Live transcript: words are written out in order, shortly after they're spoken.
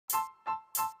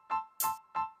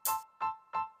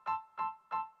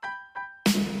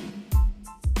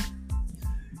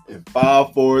In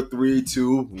 5, 4, 3,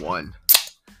 2, 1.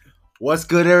 What's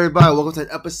good, everybody? Welcome to an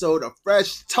episode of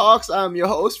Fresh Talks. I'm your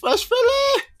host, Fresh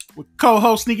Philly. With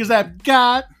co-host Sneakerhead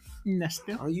God,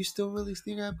 Nesto. Are you still really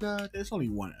Sneakerhead God? There's only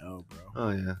one L, bro. Oh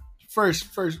yeah. First.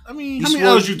 I mean, You how many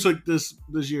swear- L's you took this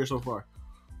year so far?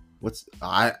 What's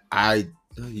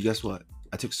you guess what?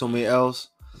 I took so many L's.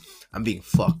 I'm being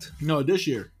fucked. No, this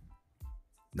year.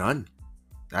 None.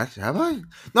 Actually, have I?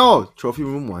 No. Trophy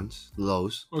room once.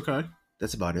 Lows. Okay.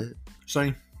 That's about it.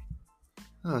 Same.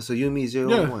 Oh, so you and me 0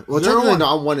 Yeah, and 1. Well, 0 technically, and 1.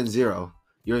 no, I'm 1 and 0.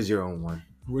 You're 0 and 1.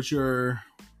 What's your?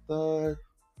 The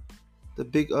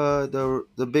big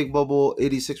bubble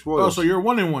 86 Royals. Oh, so you're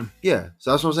 1 and 1. Yeah,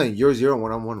 so that's what I'm saying. You're 0 and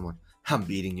 1. I'm 1 and 1. I'm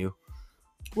beating you.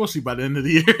 We'll see by the end of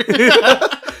the year.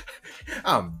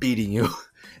 I'm beating you.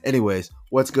 Anyways,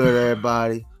 what's good,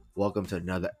 everybody? Welcome to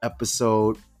another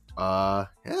episode. Yeah,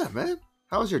 man.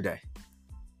 How was your day?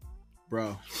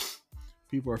 Bro,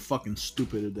 people are fucking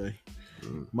stupid today.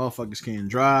 Motherfuckers can't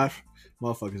drive.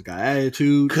 Motherfuckers got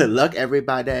attitude. Good luck,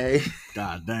 everybody.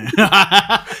 God damn.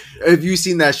 If you've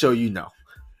seen that show, you know.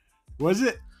 Was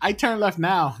it? I turn left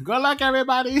now. Good luck,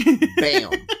 everybody. Bam.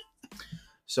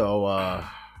 So,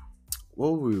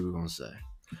 what were we going to say?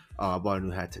 I bought a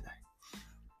new hat today.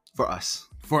 For us.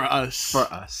 For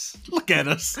us. Look at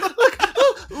us.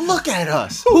 Look at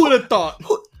us. Who would have thought?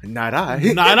 Not I.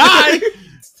 Not I.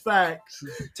 Facts.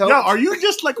 Tell Yo, are you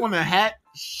just like on a hat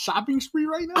shopping spree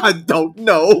right now? I don't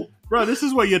know. Bro, this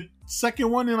is what, your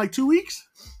second one in like 2 weeks?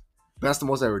 That's the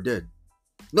most I ever did.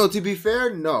 No, to be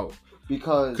fair, no.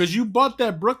 Because you bought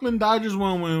that Brooklyn Dodgers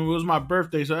one when it was my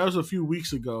birthday, so that was a few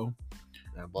weeks ago.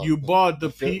 You bought the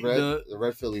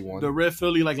Red Philly one. The Red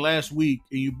Philly like last week,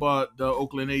 and you bought the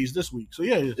Oakland A's this week. So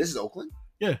yeah. This is Oakland?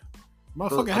 Yeah.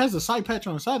 Motherfucker has the side patch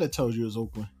on the side that tells you it's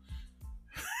Oakland.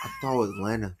 I thought it was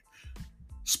Atlanta.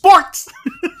 Sports!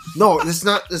 No, it's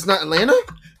not Atlanta?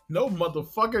 No,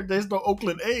 motherfucker, there's no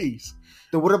Oakland A's.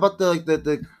 Then what about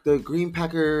the green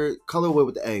Packer colorway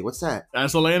with the A? What's that?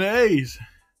 That's Atlanta A's.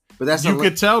 But that's you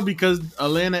could tell because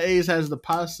Atlanta A's has the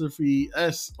apostrophe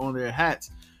S on their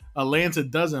hats. Atlanta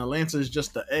doesn't. Atlanta is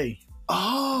just the A.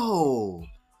 Oh.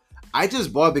 I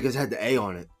just bought it because it had the A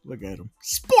on it. Look at them.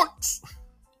 Sports!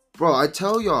 Bro, I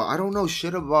tell y'all, I don't know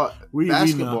shit about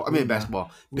basketball.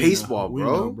 Basketball. Baseball,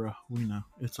 bro. We know.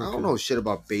 It's okay. I don't know shit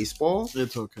about baseball.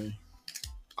 It's okay.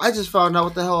 I just found out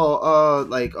what the hell,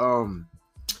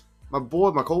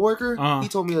 my coworker, he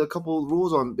told me a couple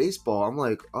rules on baseball. I'm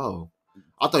like, oh.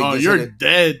 I thought you're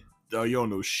dead. Oh, you don't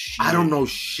know shit. I don't know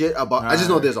shit about. I just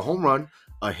know there's a home run,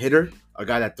 a hitter, a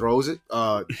guy that throws it.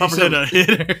 He said a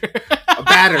hitter, a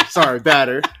batter. Sorry,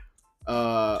 batter.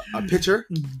 A pitcher,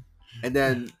 and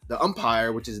then the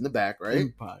umpire, which is in the back, right?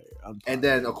 Umpire. And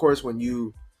then, of course, when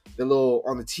on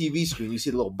the TV screen, you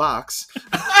see the little box.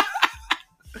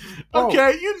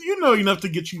 Okay, you know enough to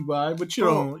get you by, but you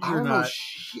don't. You're not. Know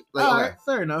shit. All right,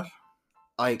 fair enough.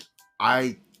 Like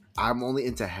I'm only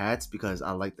into hats because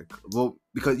I like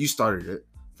because you started it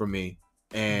for me,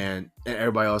 and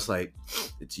everybody else, like,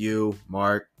 it's you,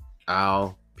 Mark,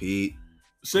 Al, Pete,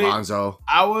 Lonzo.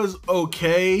 I was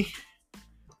okay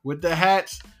with the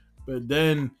hats, but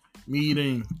then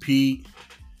meeting Pete,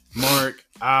 Mark,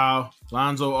 Al,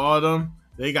 Lonzo, all of them,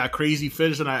 they got crazy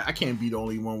fitteds, and I can't be the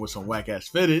only one with some whack ass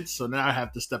fitteds, so now I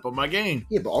have to step up my game.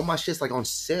 Yeah, but all my shit's like on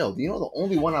sale. You know, the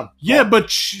only one I yeah,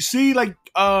 but see, like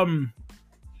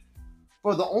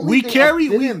Bro, the only thing I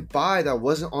didn't buy that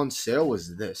wasn't on sale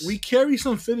was this. We carry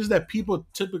some fitteds that people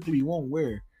typically won't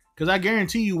wear. Because I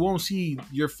guarantee you won't see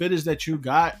your fitteds that you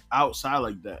got outside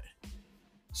like that.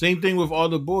 Same thing with all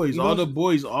the boys. All of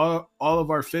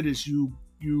our fitteds, you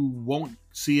won't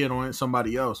see it on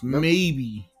somebody else.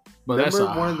 Maybe. But remember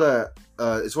one of the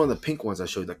it's one of the pink ones I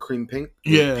showed you, the cream pink?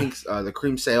 Yeah. The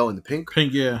cream sale and the pink.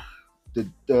 Pink, yeah.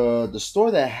 The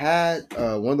store that had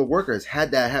one of the workers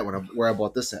had that hat where I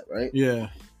bought this at, right? Yeah.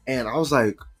 And I was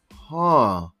like,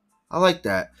 I like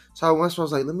that. So I was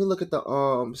like, let me look at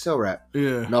the sale wrap.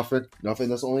 Yeah. Nothing.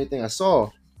 That's the only thing I saw.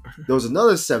 There was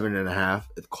another 7.5.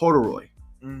 It's corduroy.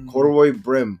 Corduroy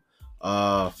brim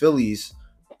Phillies,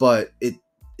 but it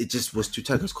just was too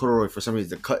tight because corduroy, for some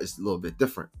reason, the cut is a little bit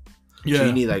different. Yeah. So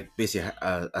you need like basically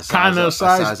a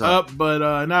size up,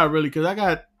 but not really, because I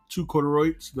got 2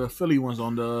 corduroys, the Philly ones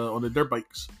on the dirt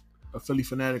bikes. A Philly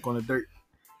fanatic on the dirt.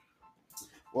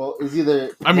 Well, it's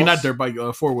either... not dirt bike,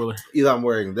 4-wheeler. Either I'm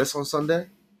wearing this on Sunday,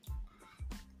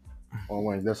 or I'm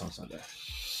wearing this on Sunday.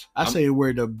 I say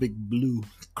wear the big blue.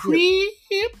 Creep.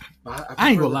 I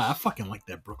ain't gonna lie, I fucking like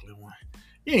that Brooklyn one.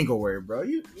 You ain't gonna wear it, bro.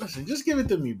 Listen, just give it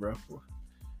to me, bro.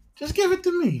 Just give it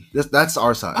to me. That's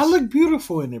our size. I look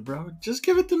beautiful in it, bro. Just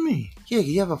give it to me. Yeah,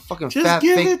 you have a fucking just fat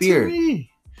give fake it beard. To me.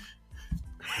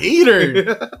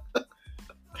 Hater.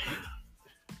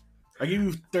 I give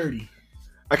you 30.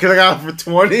 I could have got it for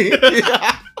 20.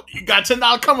 You got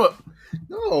 $10 come up.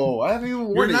 No, I haven't even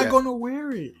worn You're it not yet. gonna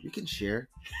wear it. You can share.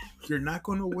 You're not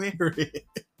gonna wear it.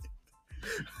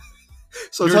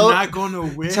 So You're not gonna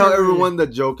wear it. Tell everyone the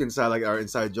joke inside, like our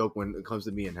inside joke when it comes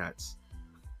to me and hats.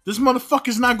 This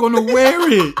motherfucker's not gonna wear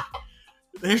it.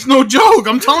 There's no joke.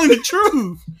 I'm telling the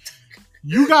truth.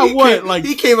 You got what? Like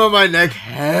he came on my neck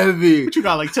heavy. What you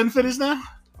got? Like 10 fitteds now?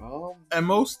 At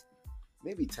most?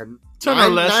 Maybe 10. 10 9,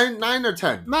 or less. 9 or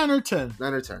 10. 9 or 10.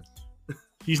 9 or 10.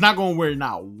 He's not gonna wear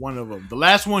not one of them. The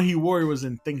last one he wore was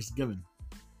in Thanksgiving.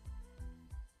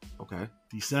 Okay.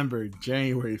 December,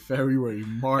 January, February,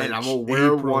 March. And I'm gonna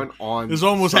wear April. one on. It's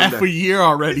almost Sunday. half a year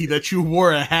already that you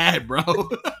wore a hat, bro.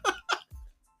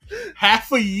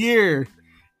 Half a year.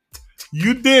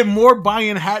 You did more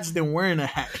buying hats than wearing a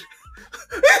hat.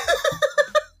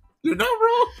 You're not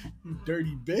wrong. You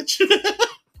dirty bitch.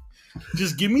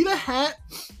 Just give me the hat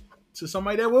to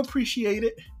somebody that will appreciate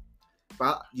it.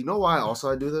 But you know why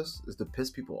also I do this? Is to piss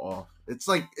people off. It's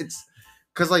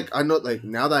because like I know, like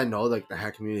now that I know, like the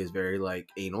hat community is very like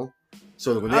anal.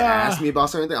 So when they ask me about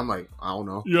certain things, I'm like, I don't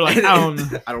know. You're like, I don't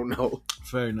know. I don't know.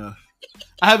 Fair enough.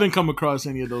 I haven't come across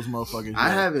any of those motherfuckers. I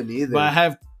haven't either. But I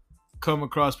have come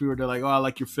across people that are like, oh, I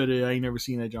like your fitted. I ain't never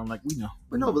seen that job. I'm like, we know.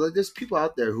 But no, but like there's people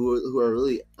out there who are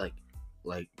really like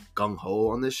gung ho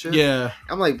on this shit. Yeah.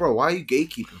 I'm like, bro, why are you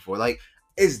gatekeeping for? Like,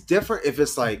 it's different if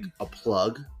it's like a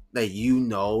plug that you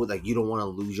know, like you don't want to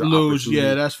lose your opportunity.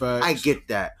 Yeah, that's facts. I get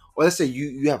that. Or let's say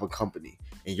you have a company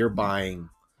and you're buying,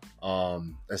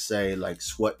 let's say like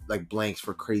sweat like blanks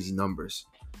for crazy numbers,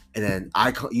 and then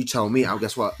you tell me,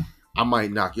 guess what? I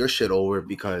might knock your shit over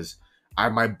because I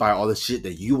might buy all the shit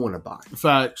that you want to buy.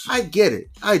 Facts. I get it.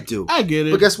 I do. I get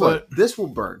it. But guess what? This will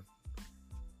burn.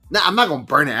 Now, I'm not going to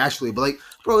burn it actually, but like,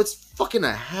 bro, it's fucking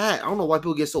a hat. I don't know why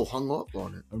people get so hung up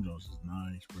on it. Them joints is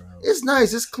nice, bro. It's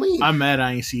nice. It's clean. I'm mad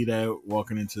I ain't see that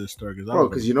walking into the store.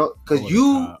 Because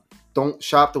you don't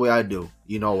shop the way I do.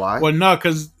 You know why? Well, no,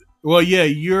 because, yeah,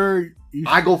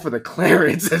 I go for the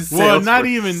clearance. Well, not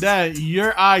even that.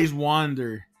 Your eyes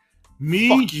wander.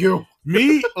 Fuck you.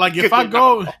 Me, like if I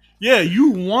go, yeah,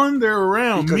 you wander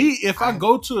around. Because me, if I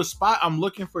go to a spot, I'm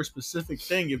looking for a specific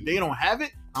thing. If they don't have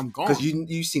it, I'm gone. Because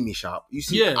you see me shop. You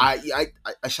see, yeah.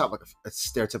 I shop like a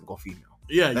stereotypical female.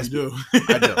 Yeah, That's you do.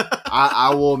 I do.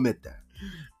 I will admit that.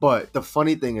 But the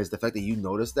funny thing is the fact that you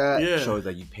notice that shows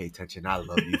that you pay attention. I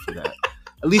love you for that.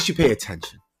 At least you pay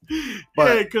attention.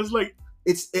 But yeah, because like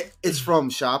it's from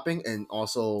shopping and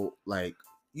also like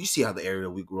you see how the area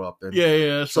we grew up in.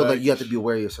 Yeah. So that you have to be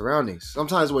aware of your surroundings.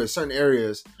 Sometimes where certain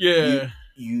areas,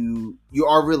 you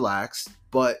are relaxed,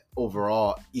 but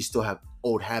overall you still have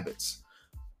old habits.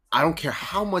 I don't care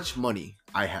how much money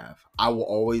I have. I will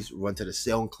always run to the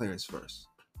sale and clearance first,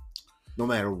 no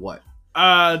matter what.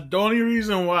 The only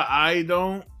reason why I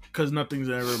don't, because nothing's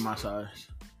ever my size.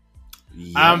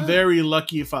 Yeah. I'm very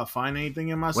lucky if I find anything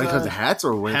in my size. When it comes to hats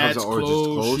or when it comes to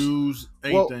clothes, shoes,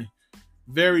 anything. Well,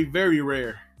 very, very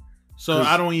rare. So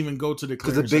I don't even go to the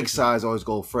clearance. Because the big size always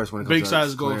go first when it comes big to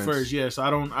size clearance. go first. Yeah, so I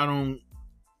don't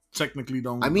technically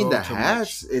don't. I mean go the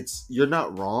hats. Much. You're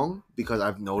not wrong because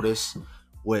I've noticed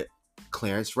with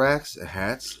clearance racks and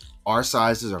hats, our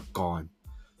sizes are gone.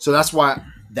 So that's why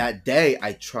that day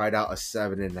I tried out a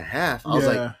 7.5. I was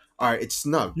like, all right, it's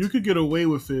snug. You could get away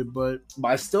with it, but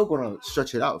I'm still gonna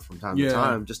stretch it out from time to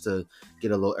time just to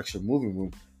get a little extra moving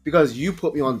room. Because you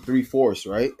put me on 3/4,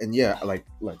 right? And like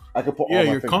I could put all my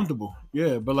you're fingers. Comfortable.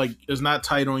 Yeah, but like it's not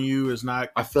tight on you. It's not.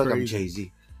 I feel crazy. like I'm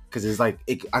Jay-Z because it's like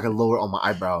I can lower it on my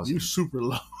eyebrows. You super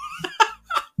low.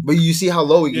 But you see how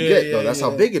low we can get though. That's how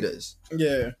big it is.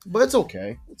 Yeah, but it's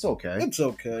okay. It's okay. It's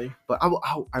okay. But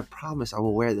I promise I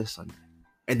will wear this Sunday,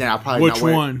 and then I'll probably which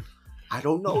one? I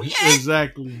don't know yet.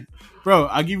 Exactly. Bro,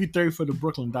 I'll give you 30 for the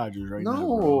Brooklyn Dodgers now.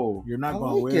 No. You're not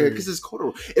going to wear it. Because it's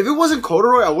corduroy. If it wasn't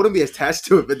corduroy, I wouldn't be attached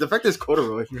to it. But the fact that it's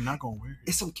corduroy. You're not going to wear it.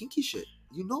 It's some kinky shit.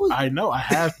 You know it. I know. I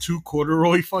have 2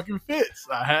 corduroy fucking fits.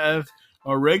 I have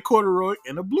a red corduroy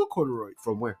and a blue corduroy.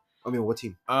 From where? I mean, what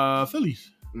team?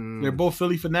 Phillies. They're both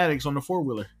Philly Fanatics on the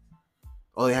 4-wheeler.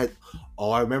 Oh, they had...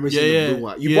 Oh, I remember seeing the blue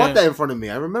one. You bought that in front of me.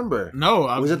 I remember. No.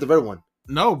 Or was it the red one?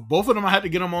 No, both of them I had to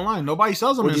get them online. Nobody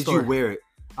sells them in store. Did you wear it?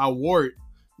 I wore it.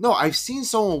 No, I've seen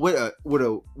someone with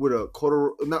a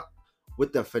corduroy, not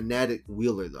with the Fanatic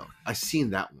wheeler though. I've seen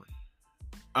that one.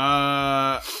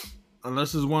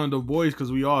 Unless it's one of the boys,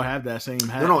 because we all have that same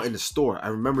hat. No, in the store. I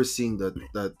remember seeing the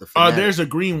Fanatic. There's a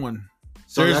green one.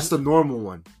 So that's the normal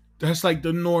one. That's like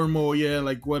the normal,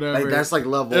 like whatever. Like that's like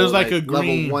level. There's like a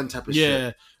green level 1 type of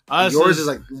shit. Yours is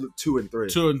like 2 and 3.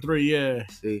 2 and 3, yeah.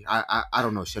 See, I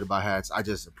don't know shit about hats. I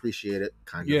just appreciate it,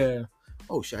 kind of. Yeah.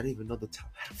 Oh shit! I didn't even know the top.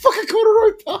 Fucking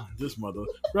corduroy top. This mother,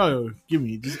 bro, I'll give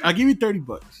you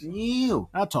 $30. Ew.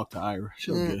 I'll talk to Ira.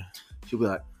 She'll get. She'll be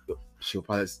like,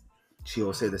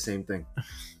 she'll say the same thing.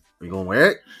 Are you gonna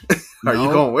wear it? Are you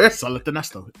gonna wear it? Sell it to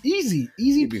Nesto. Easy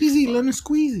peasy, lemon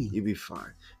squeezy. You'd be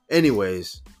fine.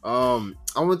 Anyways, I'm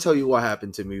gonna tell you what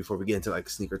happened to me before we get into like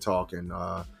sneaker talk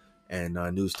and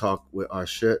news talk with our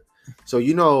shit. So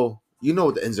you know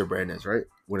what the Inzer brand is, right?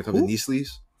 When it comes to knee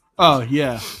sleeves. Oh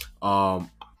yeah. I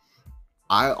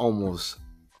almost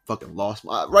fucking lost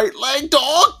my right leg,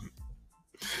 dog.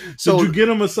 So did you get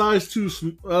them a size too?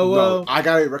 No, I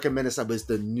gotta recommend this. But it's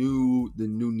the new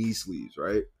knee sleeves,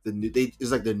 right?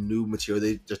 It's like the new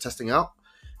material they're testing out.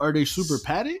 Are they super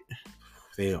padded?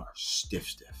 They are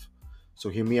stiff. So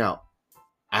hear me out.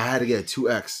 I had to get a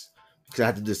 2X because I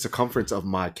had the circumference of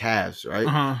my calves, right?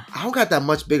 I don't got that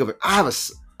much big of it. I have a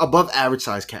above average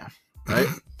size calf, right?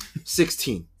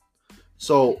 16.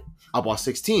 So I bought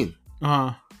 16.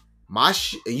 My and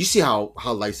you see how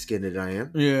light skinned I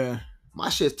am. Yeah. My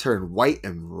shit turned white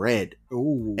and red.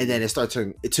 Ooh. And then it started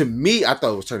turning. To me, I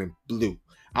thought it was turning blue.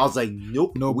 I was like,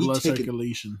 nope. No blood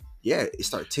circulation. Yeah, it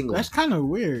started tingling. That's kind of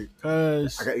weird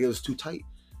because it was too tight.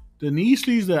 The knee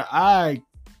sleeves that it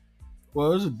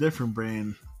was a different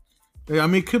brand. I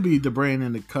mean, it could be the brand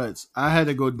in the cuts. I had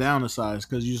to go down a size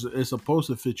because it's supposed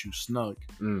to fit you snug.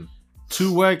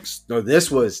 2X. No,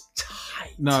 this was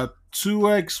tight. No,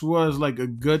 2X was like a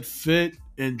good fit,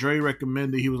 and Dre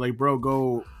recommended. He was like, "Bro,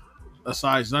 go a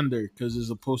size under because it's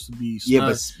supposed to be snug."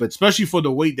 Yeah, but especially for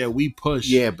the weight that we push.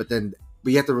 Yeah, but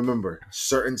you have to remember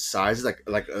certain sizes.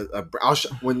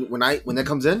 When that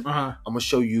comes in, I'm gonna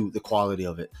show you the quality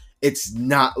of it. It's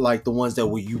not like the ones that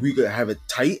we could have it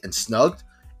tight and snugged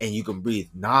and you can breathe.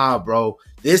 Nah, bro.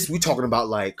 This we talking about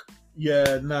like.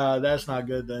 Yeah, nah, that's not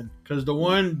good then. Because the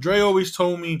one Dre always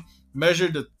told me, measure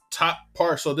the top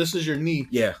part. So this is your knee.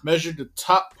 Yeah. Measure the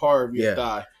top part of your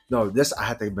thigh. No, this I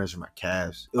had to measure my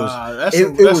calves. It was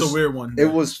that's a weird one.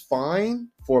 It was fine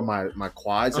for my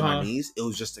quads and my knees. It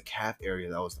was just the calf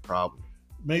area that was the problem.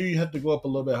 Maybe you have to go up a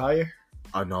little bit higher.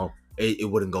 No, it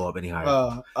wouldn't go up any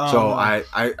higher. So I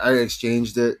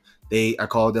exchanged it. I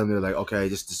called them. They're like, okay,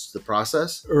 this is the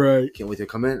process. Right. Can't wait to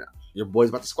come in. Your boy's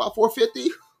about to squat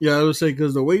 450. Yeah, I would say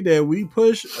because the weight that we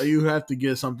push, you have to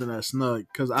get something that's snug.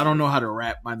 Because I don't know how to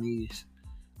wrap my knees.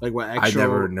 Like what actual.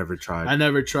 I never tried. I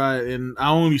never tried, and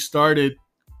I only started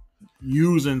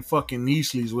using fucking knee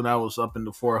sleeves when I was up in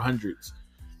the 400s.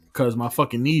 Because my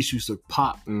fucking knees used to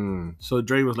pop. So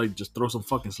Dre was like, just throw some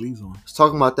fucking sleeves on. Let's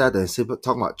talk about that then.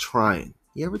 Talking about trying.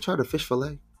 You ever tried a fish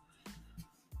fillet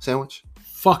sandwich?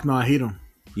 Fuck no, I hate them.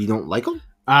 You don't like them?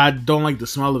 I don't like the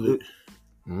smell of it.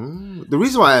 The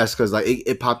reason why I asked because like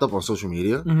it popped up on social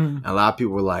media, and a lot of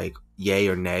people were like, "Yay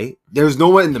or nay." There's no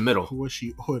one in the middle. What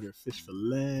she ordered? Fish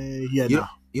fillet? Yeah,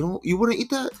 you wouldn't eat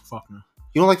that? Fuck no.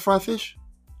 You don't like fried fish?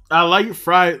 I like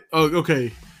fried. Oh,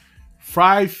 okay.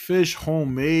 Fried fish,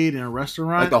 homemade in a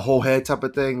restaurant, like the whole head type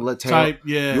of thing.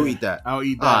 Yeah, you eat that. I'll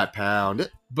eat that. I pound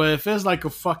it. But if it's like a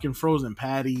fucking frozen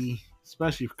patty,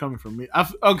 especially coming from me,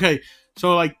 okay.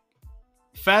 So like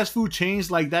fast food chains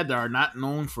like that are not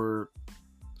known for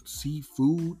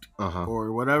seafood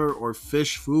or whatever or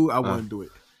fish food, I wouldn't do it.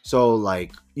 So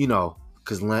like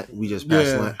because Lent, we just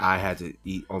passed Lent, I had to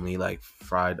eat only like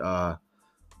fried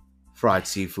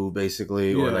seafood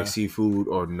basically, or like seafood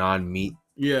or non-meat,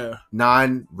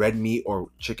 non-red meat or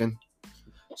chicken.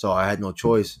 So I had no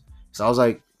choice. So I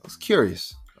was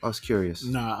curious.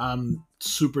 Nah, I'm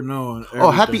super known.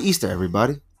 Oh, happy Easter,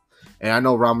 everybody! And I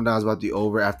know Ramadan's about to be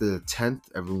over after the 10th.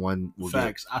 Everyone will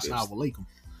facts. Assalamu alaikum.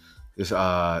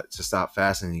 Just stop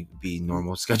fasting and be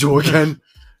normal schedule again.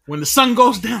 When the sun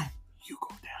goes down, you go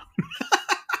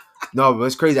down. No, but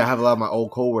it's crazy. I have a lot of my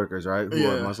old coworkers, right, who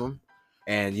are Muslim,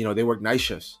 and they work night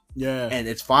shifts. Yeah, and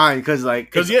it's fine because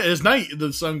it's night.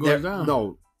 The sun goes down.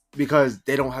 No, because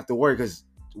they don't have to worry because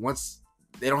once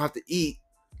they don't have to eat,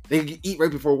 they can eat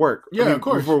right before work. Yeah, of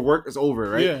course. Before work is over,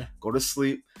 right? Yeah, go to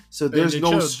sleep. So there's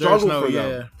no struggle for them.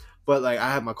 Yeah. But like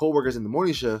I have my coworkers in the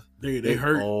morning shift. They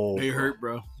hurt. They hurt,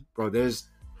 bro. There's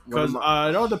because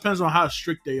it all depends on how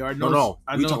strict they are. No,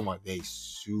 we talking about they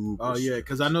super. Oh yeah,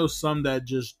 because I know some that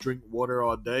just drink water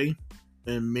all day,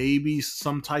 and maybe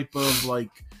some type of like,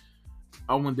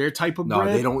 I want their type of bread.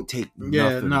 No, they don't take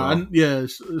nothing.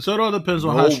 So it all depends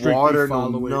on how strict water, they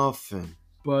follow it. Nothing.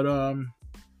 But I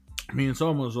mean, it's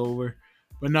almost over.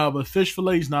 But fish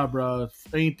fillets, bro.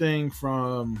 Anything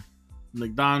from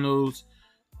McDonald's.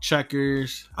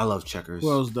 Checkers. I love Checkers.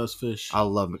 Who else does fish? I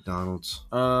love McDonald's.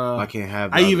 I can't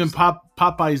have. I even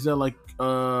Popeyes. They're like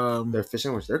Their fish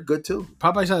sandwich, they're good too.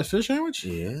 Popeyes has fish sandwich.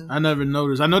 Yeah, I never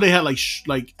noticed. I know they had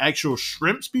like actual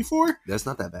shrimps before. that's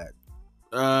not that bad.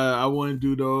 I wouldn't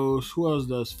do those. Who else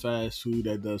does fast food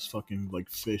that does fucking like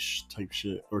fish type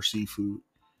shit or seafood?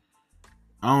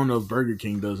 I don't know if Burger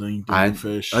King does anything with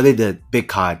fish. Oh, they did Big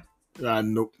Cod.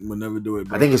 Nope, we'll never do it.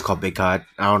 Bro. I think it's called Big Cod.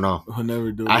 I don't know. We'll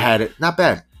never do it. I had it. Not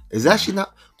bad. It's actually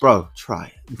not. Bro,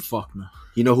 try it. Fuck no.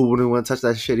 You know who wouldn't want to touch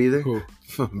that shit either? Who?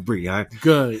 Breon.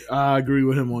 Good. I agree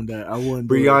with him on that. I wouldn't.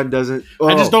 Breon doesn't. Oh,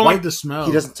 I just don't like the smell.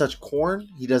 He doesn't touch corn.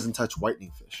 He doesn't touch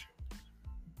whitening fish.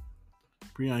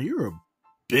 Breon, you're a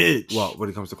bitch. Well, when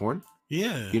it comes to corn,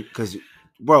 yeah. Because,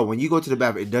 bro, when you go to the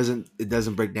bathroom, it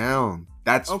doesn't break down.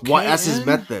 That's why. That's his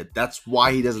method. That's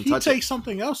why he doesn't touch it. He takes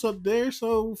something else up there.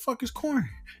 So fuck his corn.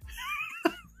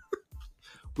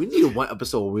 We need one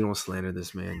episode where we don't slander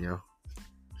this man, yo.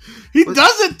 He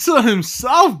does it to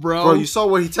himself, bro. Bro, you saw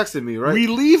what he texted me, right? We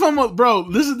leave him, bro.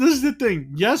 This is the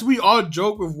thing. Yes, we all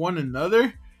joke with one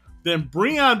another. Then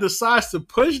Breon decides to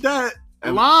push that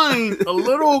line a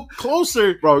little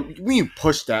closer. Bro, we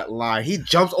push that line. He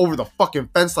jumps over the fucking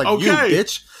fence like you,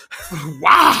 bitch.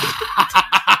 Wow.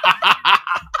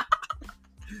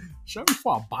 Shut up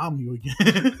before I bomb you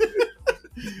again.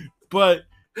 But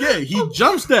yeah, he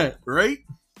jumps that, right?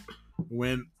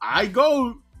 When I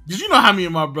go, because you know how me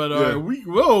and my brother are. We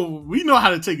know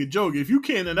how to take a joke. If you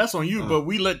can, then that's on you. But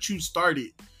we let you start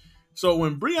it. So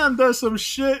when Breon does some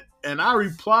shit and I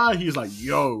reply, he's like,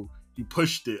 "Yo, you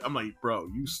pushed it." I'm like, "Bro,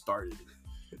 you started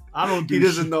it." I don't do. He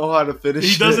doesn't know how to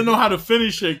finish. He doesn't know how to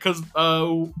finish it because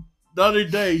the other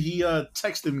day he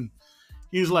texted me.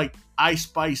 He's like, "Ice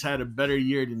Spice had a better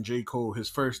year than J. Cole.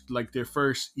 Their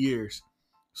first years."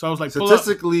 So I was like,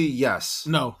 statistically, yes.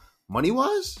 No. Money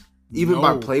wise. Even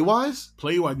by play-wise?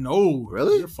 Play-wise, no.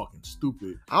 Really? You're fucking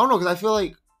stupid. I don't know, because I feel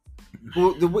like...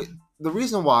 Well, the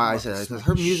reason why I said that is because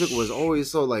her music was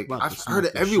always so, like... I've heard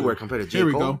it everywhere compared to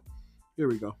J. Cole. Here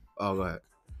we go. Oh, go ahead.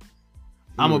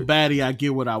 I'm a baddie, I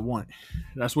get what I want.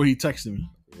 That's what he texted me.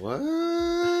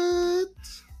 What?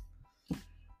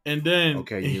 And then...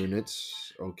 Okay,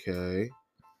 units. Okay.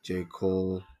 J.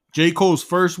 Cole... J. Cole's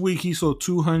first week, he sold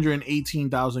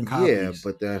 218,000 copies. Yeah,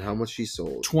 but then how much he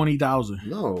sold? 20,000.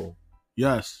 No.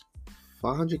 Yes.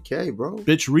 500K, bro.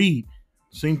 Bitch, read.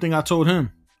 Same thing I told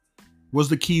him. What's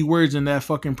the key words in that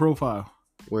fucking profile?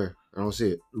 Where? I don't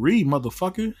see it. Read,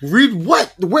 motherfucker. Read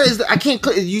what? Where is that? I can't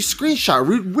click. You screenshot.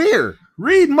 Read where?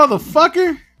 Read,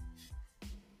 motherfucker.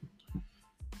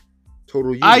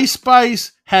 Total unit. Ice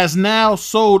Spice has now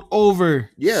sold over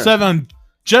 7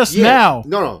 just now.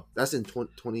 No. That's in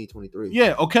 2023.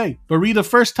 Yeah, okay. But read the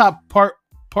first top part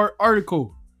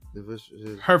article.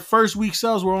 Her first week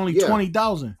sales were only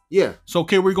 20,000. Yeah. So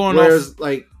okay, we're going Whereas,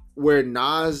 like where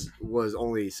Nas was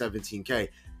only 17K.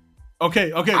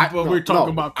 Okay, but we're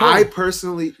talking about Cole. I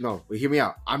personally but hear me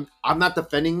out. I'm not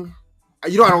defending.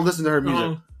 You know I don't listen to her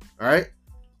music. All right.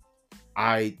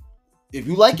 If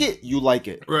you like it, you like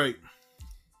it. Right.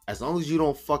 As long as you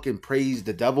don't fucking praise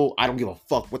the devil, I don't give a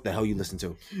fuck what the hell you listen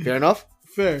to. Fair enough?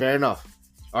 Fair enough.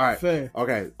 All right. Fair.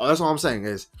 Okay. That's all I'm saying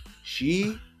is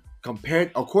she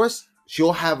compared, of course,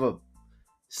 she'll have a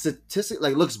statistic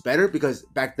like looks better because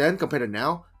back then compared to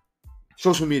now,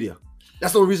 social media.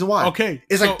 That's the only reason why. Okay.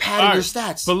 It's like padding your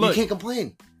stats. But look, you can't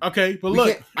complain. Okay, but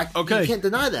look. You can't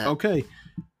deny that. Okay.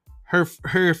 Her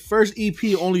first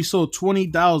EP only sold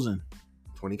 20,000.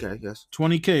 20K, yes.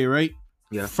 20K, right?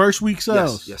 Yeah. First week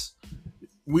sales. Yes.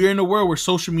 We're in a world where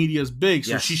social media is big,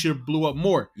 so she should have blew up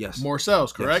more. Yes. More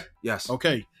sales, correct? Yes.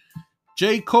 Okay.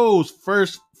 J. Cole's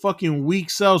first fucking week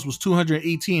sales was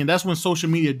 218. That's when social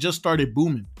media just started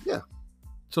booming. Yeah.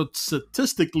 So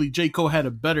statistically, J. Cole had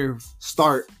a better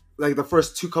start, like the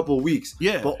first couple of weeks.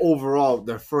 Yeah. But overall,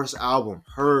 their first album,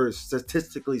 hers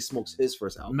statistically smokes his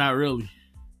first album. Not really.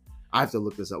 I have to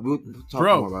look this up. We'll talk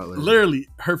more about it later. Literally,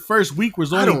 her first week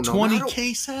was only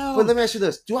 20K sales. But let me ask you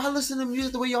this: do I listen to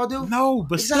music the way y'all do? No,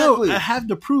 but still, I have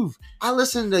to prove. I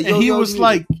listen to. And he was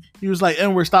like,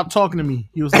 "N-word, stop talking to me."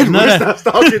 He was like, stop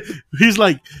talking. He's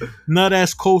like, nut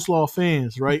ass coleslaw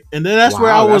fans, right? And then that's where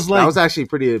I was like, that was actually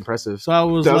pretty impressive. So I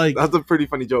was that's a pretty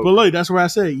funny joke. But look, that's where I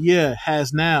said, yeah,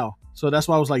 has now. So that's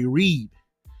why I was like, read.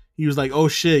 He was like, oh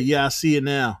shit, yeah, I see it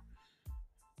now.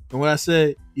 And when I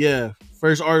said, yeah,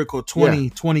 first article,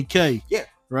 20K. Yeah.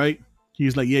 Right? He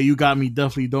was like, yeah, you got me,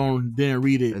 definitely didn't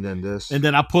read it. And then this. And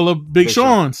then I pull up Big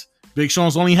Sean's. Big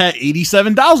Sean's only had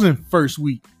 87,000 first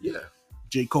week. Yeah.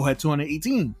 J. Cole had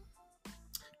 218.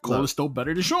 Cole is still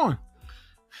better than Sean.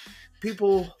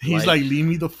 He's like, leave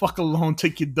me the fuck alone,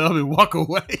 take your dub and walk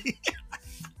away.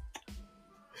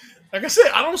 Like I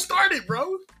said, I don't start it,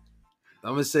 bro.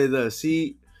 I'm going to say this.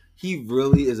 he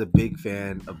really is a big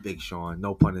fan of Big Sean.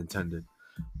 No pun intended.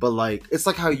 But like, it's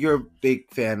like how you're a big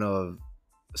fan of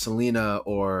Selena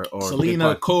or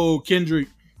Selena, Cole, Kendrick,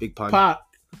 Big Pun. Pop,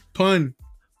 Pun.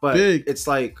 But Big. it's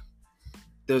like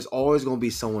there's always gonna be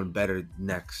someone better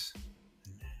next.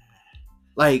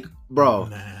 Like, bro,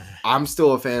 I'm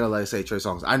still a fan of, like, say, Trey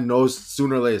Songz. I know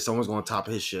sooner or later someone's gonna top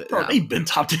his shit. Bro, they been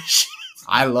top this shit.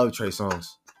 I love Trey Songz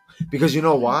because you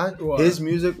know why? Why? His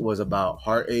music was about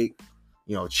heartache,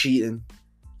 cheating,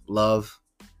 love,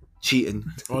 cheating.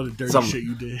 All the dirty shit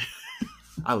you did.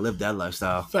 I lived that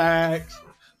lifestyle. Facts.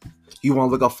 You want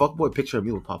to look up fuckboy? Picture of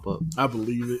me will pop up. I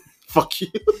believe it. Fuck you.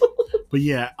 But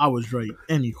yeah, I was right.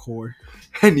 Any whore.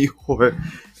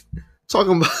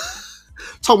 Talking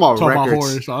about records.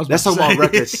 Horror, so Let's talk about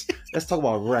records. Let's talk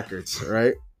about records,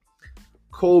 right?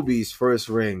 Kobe's first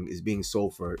ring is being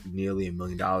sold for nearly $1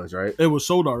 million, right? It was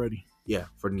sold already. Yeah,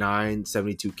 for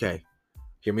 $972K.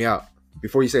 Hear me out.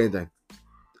 Before you say anything,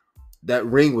 that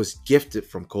ring was gifted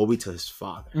from Kobe to his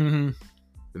father. Mm-hmm.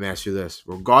 Let me ask you this.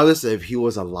 Regardless of if he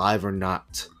was alive or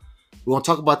not, we want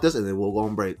to talk about this and then we'll go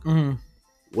on break. Mm-hmm.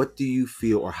 What do you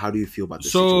feel or how do you feel about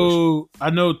this situation? I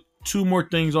know two more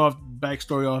things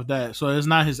backstory off that. So it's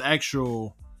not his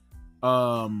actual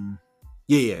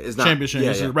it's not championship.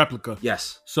 It's a replica.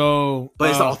 Yes. So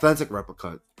but it's an authentic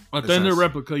replica. Authentic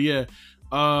replica, yeah.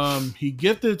 He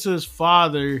gifted it to his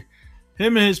father.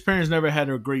 Him and his parents never had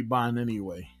a great bond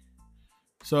anyway.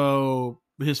 So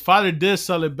his father did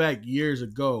sell it back years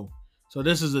ago. So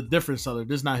this is a different seller.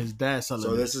 This is not his dad selling.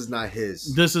 So this is not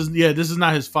his. This is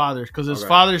not his father because his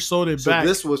father sold it back. So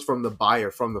this was from the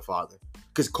buyer, from the father.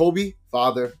 Because Kobe,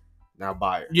 father, now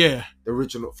buyer. Yeah. The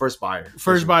original first buyer.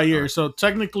 First buyer. So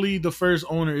technically the first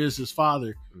owner is his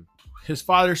father. His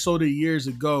father sold it years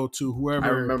ago to whoever. I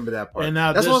remember that part. And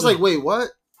now that's what I was like, wait, what?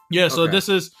 Yeah, so this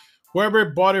is whoever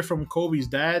bought it from Kobe's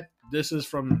dad. This is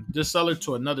from this seller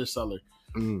to another seller.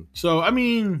 Mm. So I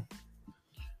mean,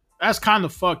 that's kind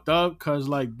of fucked up because,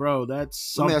 like, bro, that's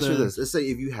something. Let me ask you this: let's say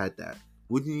if you had that,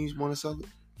 wouldn't you want to sell it?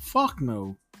 Fuck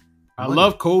no. I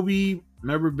love Kobe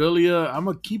memorabilia. I'm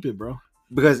gonna keep it, bro.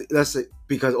 Because that's it.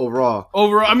 Because overall,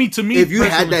 I mean, to me, if you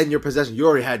had that in your possession, you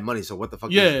already had money. So what the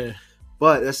fuck? Yeah.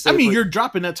 But let's say, I mean, you're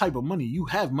dropping that type of money. You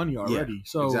have money already. Yeah,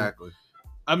 so exactly.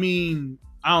 I mean,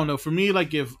 I don't know. For me,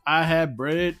 like, if I had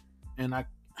bread and I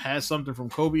had something from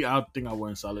Kobe, I think I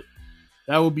wouldn't sell it.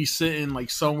 That would be sitting like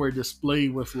somewhere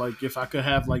displayed with, like, if I could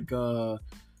have like I'll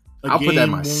put that in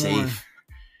my safe.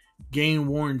 Game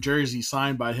worn jersey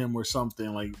signed by him or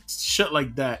something, like shit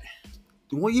like that.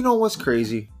 Well, you know what's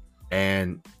crazy,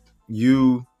 and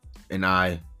you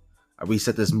and we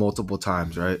said this multiple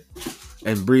times, right?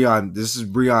 And Breon, this is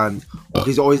Breon.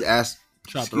 He's always asked.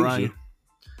 Shout to Ryan.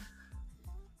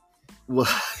 Well,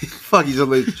 fuck, he's a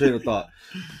late train of thought.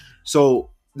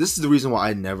 So this is the reason why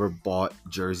I never bought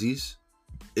jerseys,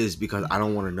 is because I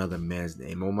don't want another man's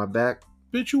name on my back.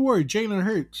 Bitch, you worried Jalen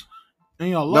Hurts and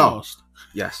y'all lost.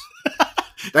 Yes.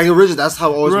 Like, originally, that's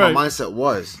how always my mindset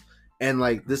was. And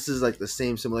like, this is like the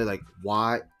same similar. Like,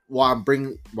 why I'm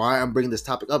bringing this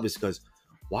topic up is because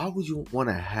why would you want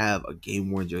to have a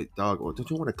game worn jersey, dog? Or don't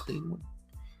you want a clean one?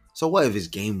 So what if it's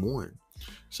game worn?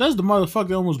 Says the motherfucker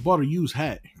that almost bought a used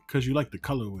hat because you like the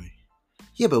colorway.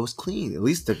 Yeah, but it was clean. At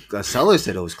least the seller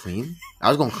said it was clean. I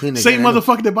was gonna clean it. Same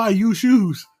motherfucker that buy used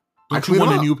shoes. Don't you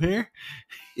want a new pair?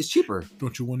 It's cheaper.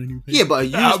 Don't you want a new pair? Yeah, but a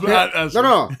used pair.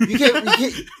 No. You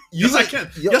can't. Yes, I can.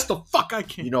 Yes, the fuck I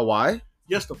can. You know why?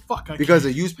 Yes, the fuck I can. Because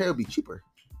a used pair would be cheaper.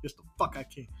 Yes, the fuck I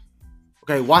can.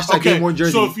 Okay, watch that game worn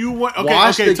jersey. So if you want,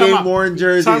 watch the game worn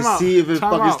jersey and see if it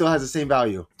fucking still has the same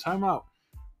value. Time out.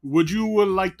 Would you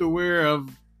like to wear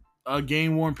a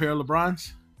game worn pair of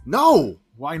LeBrons? No.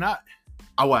 Why not?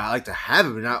 I like to have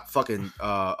it, but not fucking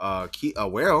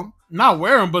wear them. Not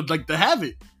wear them, but like to have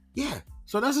it. Yeah.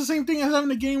 So that's the same thing as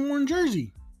having a game worn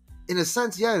jersey. In a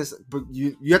sense, yeah. But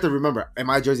you have to remember, am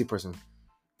I a jersey person?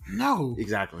 No.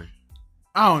 Exactly.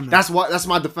 I don't know. That's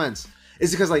my defense.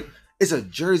 It's because, like, it's a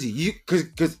jersey.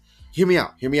 Because hear me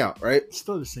out, right? It's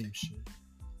still the same shit.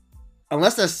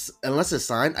 Unless it's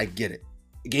signed, I get it.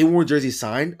 Game worn jersey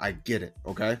signed, I get it.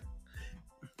 Okay,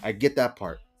 I get that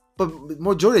part. But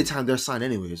majority of the time, they're signed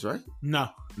anyways, right?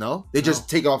 No, they just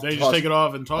take it off. They just take it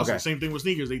off and toss it. Same thing with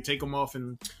sneakers. They take them off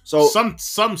and so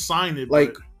some sign it.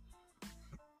 Like,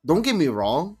 don't get me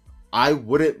wrong. I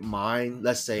wouldn't mind,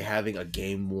 let's say, having a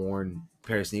game worn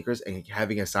pair of sneakers and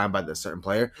having it signed by the certain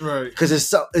player, right? Because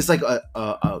it's like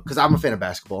because I'm a fan of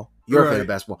basketball. You're a fan of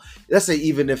basketball. Let's say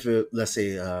even if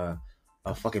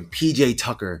a fucking PJ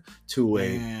Tucker to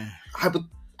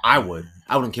I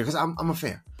wouldn't care because I'm a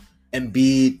fan.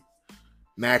 Embiid,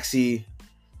 Maxey,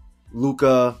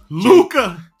 Luka,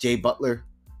 Jay Butler.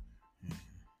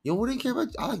 You wouldn't care about.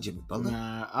 I like Jimmy Butler.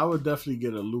 Nah, I would definitely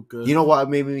get a Luka. You know what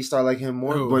made me start liking him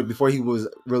more? Who? But before he was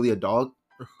really a dog,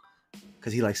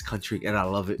 because he likes country, and I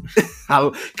love it.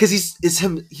 Because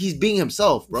he's being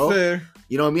himself, bro. Fair.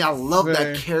 You know what I mean? I love Fair.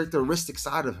 that characteristic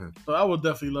side of him. But I would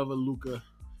definitely love a Luka.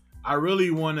 I really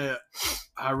gonna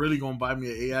buy me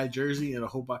an AI jersey, and I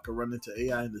hope I can run into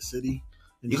AI in the city.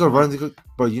 You can run to,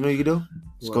 bro. You know what you can do?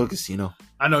 Just What? go to the casino.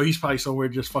 I know he's probably somewhere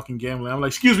just fucking gambling. I'm like,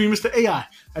 excuse me, Mr. AI.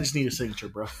 I just need a signature,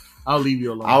 bro. I'll leave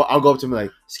you alone. I'll go up to him like,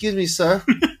 excuse me, sir.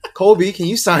 Kobe, can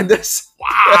you sign this?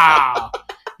 Wow.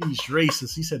 He's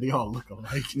racist. He said they all look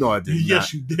alike. No, I did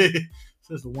Yes, you did.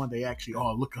 Says the one they actually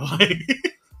all look alike.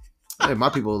 Hey, my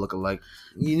people look alike.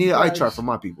 You need an eye chart for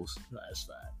my peoples. That's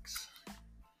facts.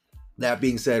 That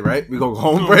being said, right? We go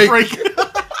home break.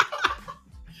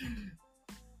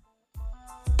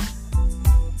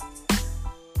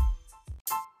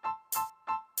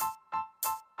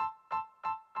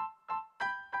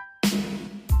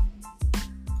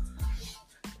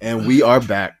 And we are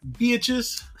back.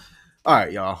 Bitches. All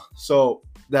right, y'all. So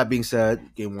that being said,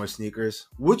 game worn sneakers.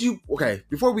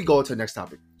 Before we go to the next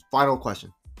topic, final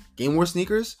question. Game worn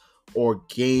sneakers or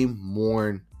game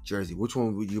worn jersey? Which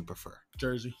one would you prefer?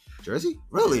 Jersey. Jersey?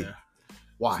 Really? Yeah.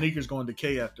 Why? Sneakers going to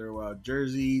decay after a while.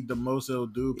 Jersey, the most it'll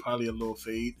do, probably a little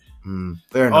fade.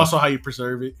 Fair enough. Also, how you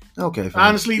preserve it. Okay, fair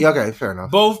honestly, enough. Yeah, okay, fair enough.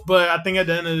 Both, but I think at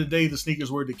the end of the day, the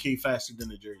sneakers will decay faster than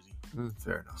the jersey.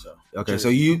 Fair enough. So okay, jersey. So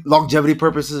you longevity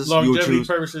purposes, you would choose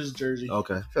purposes, jersey.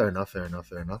 Okay, fair enough.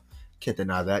 Can't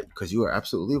deny that because you are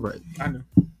absolutely right. I know.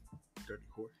 Dirty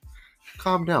whore.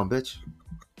 Calm down, bitch.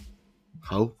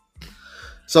 Ho.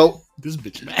 So this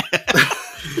bitch mad.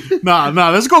 Nah.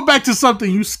 Let's go back to something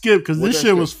you skipped because this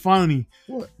shit was funny.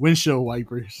 What? Windshield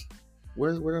wipers.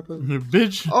 Where I put?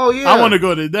 Bitch. Oh yeah. I want to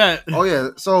go to that. Oh yeah.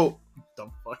 So.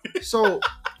 Dumb fuck. So.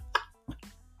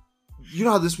 You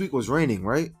know how this week was raining,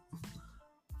 right?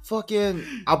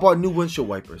 I bought new windshield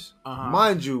wipers.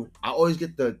 Mind you, I always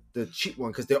get the cheap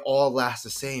one because they all last the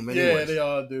same anyway. Yeah, they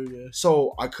all do, yeah.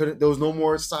 So there was no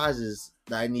more sizes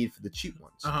that I need for the cheap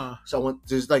ones. So I went,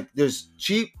 there's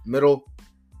cheap, middle,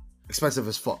 expensive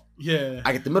as fuck. Yeah.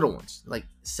 I get the middle ones, like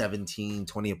 17,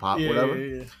 20 a pop, whatever.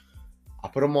 Yeah. I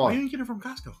put them on. Why didn't you get it from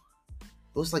Costco? It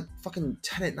was like fucking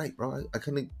 10 at night, bro.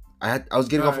 I was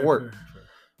getting off of work. Fair.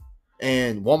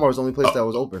 And Walmart was the only place that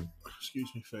was open. Excuse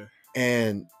me, fair.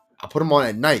 And I put them on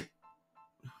at night.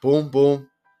 Boom, boom.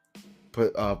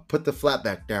 Put the flat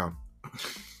back down.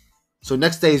 So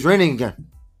next day it's raining again.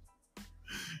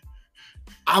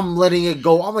 I'm letting it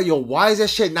go. I'm like, yo, why is that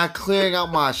shit not clearing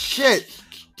out my shit?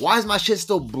 Why is my shit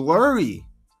still blurry?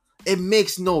 It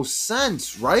makes no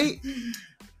sense, right?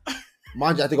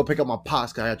 Mind you, I think I'll pick up my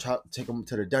pots because I gotta take them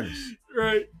to the dentist.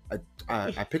 Right.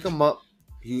 I pick him up.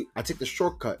 I take the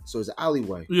shortcut, so it's an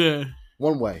alleyway. Yeah.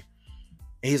 One way.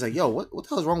 And he's like, yo, what the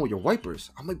hell is wrong with your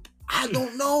wipers? I'm like, I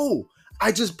don't know.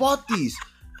 I just bought these.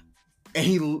 And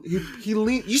he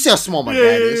leaned. You see how small my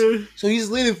dad is. So he's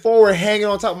leaning forward, hanging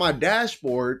on top of my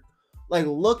dashboard, like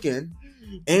looking.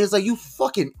 And he's like, you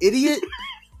fucking idiot.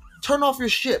 Turn off your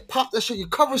shit. Pop that shit. Your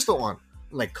cover's still on.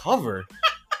 I'm like, cover?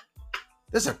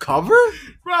 There's a cover?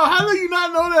 Bro, how do you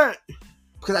not know that?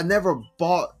 Because I never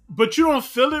bought. But you don't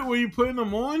feel it when you putting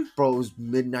them on? Bro, it was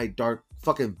midnight dark.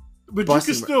 Fucking. But you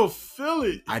can still feel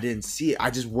it. I didn't see it.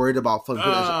 I just worried about fucking. You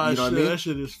know what I mean? That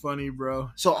shit is funny, bro.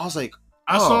 So I was like,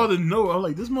 I saw the note. I was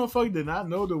like, this motherfucker did not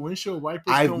know the windshield wipers.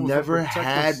 I've never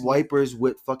had wipers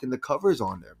with fucking the covers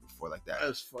on there before like that.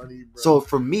 That's funny, bro. So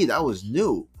for me, that was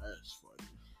new. That's funny.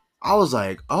 I was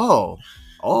like, oh,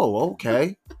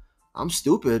 okay. I'm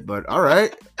stupid, but all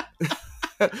right.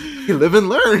 You live and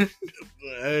learn.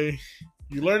 Hey,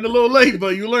 you learned a little late,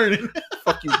 but you learning.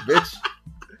 Fuck you, bitch.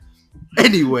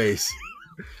 Anyways,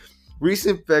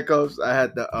 recent pickups. I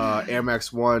had the Air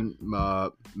Max 1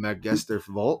 Magester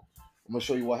Volt. I'm gonna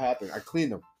show you what happened. I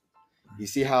cleaned them. You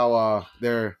see how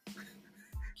there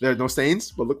are no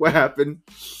stains, but look what happened.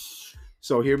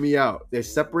 So hear me out. They're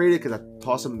separated because I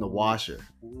tossed them in the washer.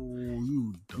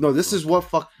 No, this is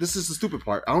the stupid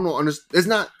part. I don't know. It's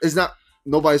not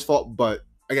nobody's fault, but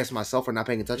I guess myself for not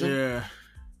paying attention. Yeah.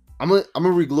 I'm gonna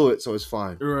reglue it so it's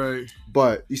fine. Right.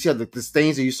 But you see how the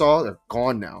stains that you saw, they're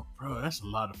gone now. Bro, that's a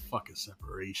lot of fucking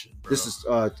separation, bro. This is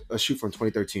a shoe from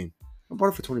 2013. I bought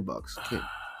it for $20.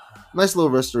 Nice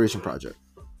little restoration project.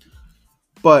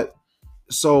 But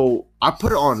so I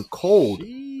put it on cold.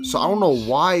 Sheesh. So I don't know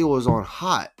why it was on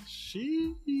hot.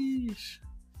 Sheesh.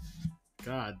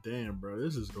 God damn, bro.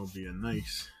 This is gonna be a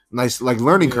nice like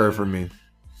learning curve for me.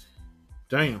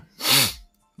 Damn.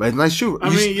 But it's a nice shoe. I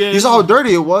mean, yeah, you saw how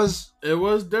dirty it was. It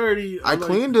was dirty. I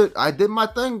cleaned it. I did my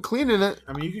thing cleaning it.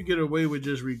 I mean, you could get away with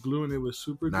just re-gluing it with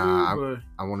super glue, but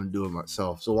I want to do it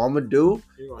myself. So what I'm gonna do?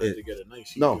 You're gonna have to get a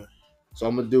nice. No. So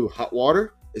I'm gonna do hot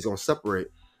water. It's gonna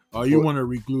separate. Oh, you want to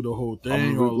re-glue the whole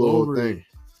thing all over it.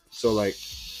 So like,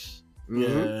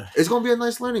 yeah, it's gonna be a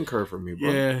nice learning curve for me, bro.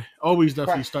 Yeah, always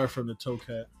definitely start from the toe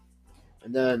cap.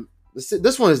 And then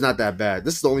this one is not that bad.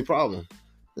 This is the only problem.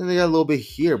 Then they got a little bit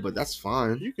here, but that's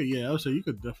fine. You could, I would say you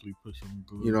could definitely put some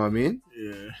glue. You know what I mean?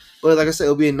 Yeah. But like I said,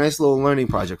 it'll be a nice little learning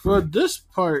project for me. This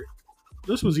part,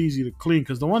 this was easy to clean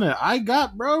because the one that I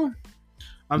got, bro.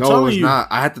 I'm telling you, not.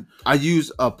 I use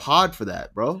a pod for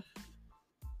that, bro.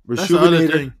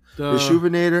 Rejuvenator.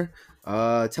 Rejuvenator.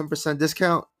 10%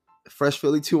 discount. Fresh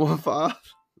Philly 215.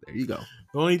 There you go.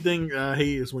 The only thing I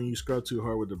hate is when you scrub too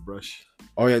hard with the brush.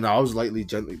 Oh yeah, no, I was lightly,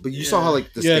 gently, but you saw how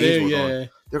like the stains were gone.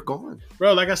 They're gone,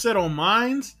 bro. Like I said, on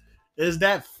mine's is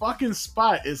that fucking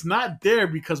spot. It's not there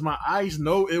because my eyes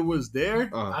know it was there.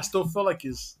 I still feel like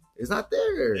it's not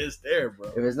there. It's there, bro.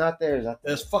 If it's not there, it's not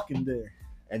there. It's fucking there.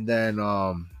 And then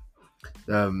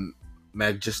the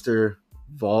Magister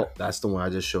Vault. That's the one I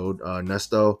just showed.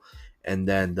 Nesto, and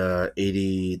then the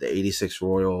 86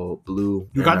 Royal Blue.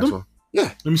 You got them? One.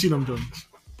 Yeah. Let me see them, Jones.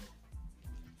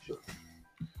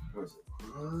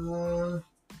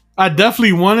 I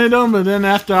definitely wanted them, but then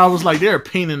after I was like, they're a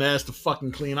pain in the ass to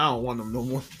fucking clean. I don't want them no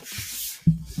more.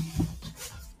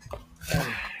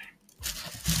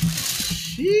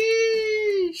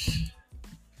 Sheesh.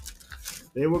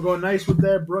 They will go nice with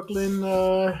that Brooklyn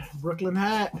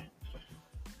hat.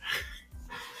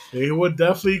 They would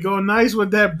definitely go nice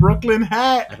with that Brooklyn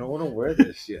hat. I don't want to wear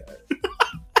this yet.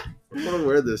 I don't want to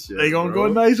wear this yet. They gonna go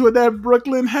nice with that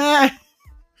Brooklyn hat.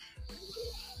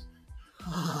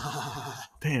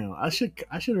 Damn, I should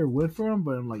have went for them,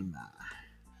 but I'm like, nah.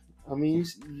 I mean,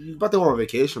 you about to go on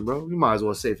vacation, bro. You might as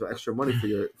well save extra money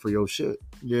for your shit.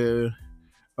 Yeah.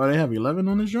 Oh, they have 11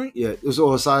 on this joint? Yeah.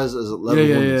 So the size is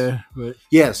 11.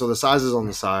 Yeah. So the size is on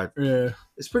the side. Yeah.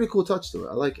 It's pretty cool touch to it.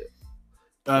 I like it.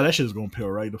 That shit's gonna peel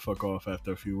right the fuck off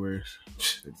after a few wears.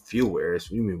 A few wears?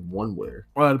 You mean one wear?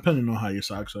 Well, depending on how your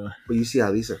socks are. But you see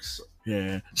how these are.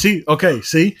 Yeah. See. Okay.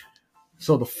 See.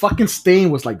 So the fucking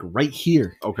stain was like right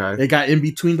here. Okay. It got in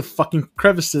between the fucking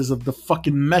crevices of the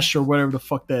fucking mesh or whatever the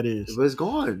fuck that is. But it's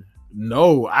gone.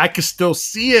 No, I can still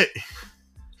see it.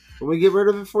 Can we get rid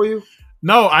of it for you?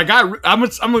 No, I'm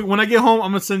when I get home, I'm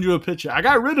gonna send you a picture. I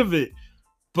got rid of it,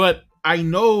 but I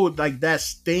know like that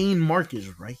stain mark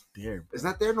is right there. Bro. It's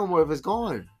not there no more if it's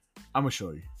gone. I'm gonna show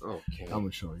you. Okay. I'm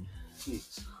gonna show you.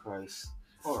 Jesus Christ.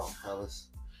 Hold on, fellas.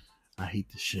 I hate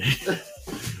this shit.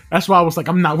 That's why I was like,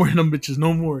 I'm not wearing them bitches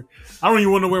no more. I don't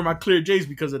even want to wear my clear J's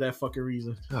because of that fucking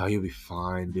reason. Oh, you'll be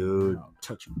fine, dude. I'll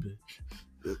touch you,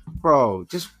 bitch. Bro,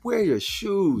 just wear your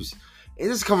shoes.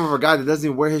 And this is coming from a guy that doesn't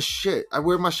even wear his shit. I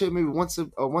wear my shit maybe once a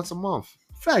month.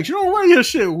 Facts, you don't wear your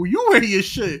shit. Well, you wear your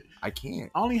shit. I can't.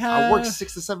 I work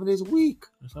 6 to 7 days a week.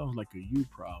 That sounds like a you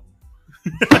problem.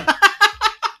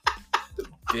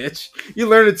 Bitch, you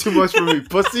learning too much from me,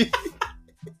 pussy.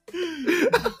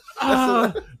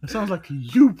 That sounds like a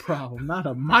you problem, not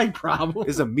a my problem.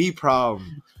 It's a me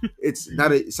problem. It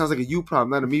sounds like a you problem,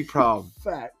 not a me problem.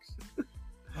 Facts.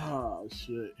 Oh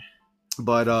shit.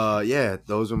 But yeah,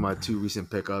 those are my two recent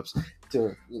pickups.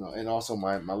 And also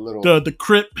my little the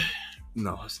Crip.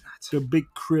 No, it's not. The big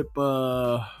Crip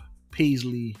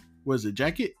paisley. Was it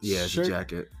jacket? Yeah, it's a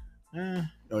jacket.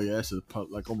 Oh yeah, it's a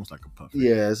like almost like a puff.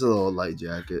 Yeah, it's a little light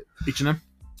jacket. H&M?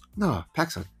 No,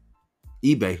 PacSun.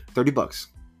 eBay, $30.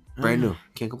 Brand new.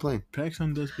 Can't complain.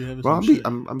 PacSun does be having bro, some shit.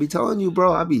 I'm be telling you,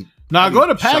 bro. I go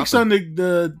to PacSun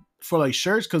the for like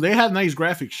shirts because they have nice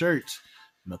graphic shirts.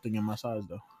 Nothing in my size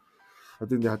though. I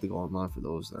think they have to go online for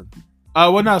those then.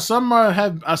 Well, now some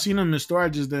I've seen them in the store. I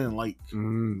just didn't like.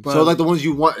 So like the ones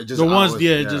you want, just the ones,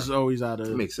 always, just always out of.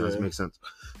 It makes sense. Makes sense.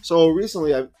 So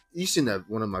recently, you seen that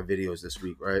one of my videos this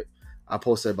week, right? I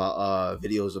posted about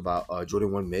videos about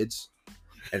Jordan 1 mids,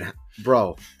 and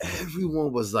bro,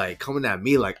 everyone was like coming at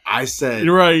me like I said,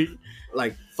 you're right,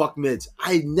 like fuck mids.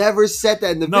 I never said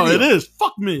that in the video. No, it is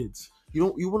fuck mids. You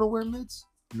want to wear mids?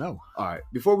 No. All right.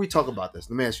 Before we talk about this,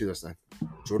 let me ask you this then: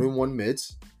 Jordan 1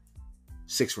 mids,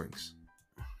 6 rings.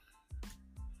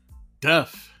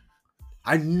 Def.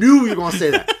 I knew you were gonna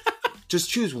say that. Just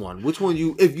choose one. Which one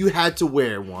if you had to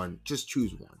wear one, just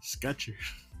choose one. Skechers.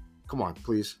 Come on,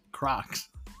 please. Crocs.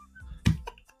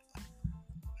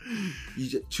 You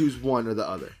just choose one or the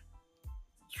other.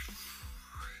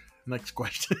 Next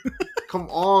question. Come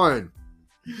on.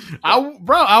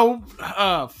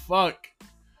 Fuck.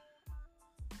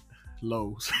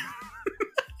 Lows.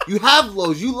 You have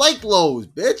lows. You like lows,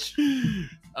 bitch.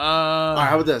 All right,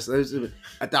 how about this?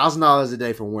 $1,000 a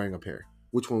day for wearing a pair.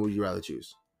 Which one would you rather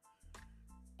choose?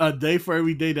 A day for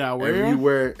every day that I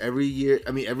wear. Every year.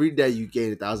 I mean, every day you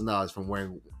gain $1,000 from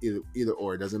wearing either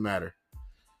or. It doesn't matter.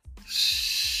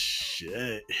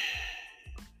 Shit.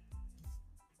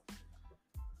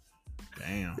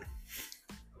 Damn.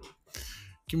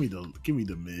 Give me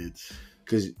the mids.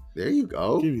 Cause there you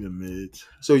go. Give me the mids.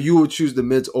 So you would choose the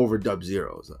mids over dub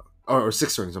zeros, or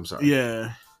six rings. I'm sorry.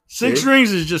 Yeah, six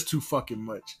rings is just too fucking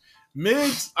much.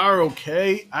 Mids are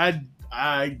okay.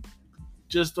 I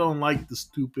just don't like the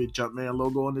stupid Jumpman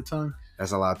logo on the tongue.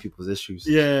 That's a lot of people's issues.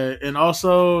 Yeah, and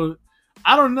also,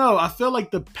 I don't know. I feel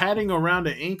like the padding around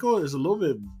the ankle is a little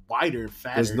bit wider,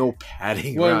 fatter. There's no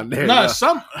padding around there. No,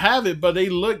 some have it, but they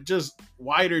look just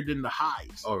wider than the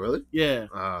highs. Oh, really? Yeah.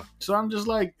 So I'm just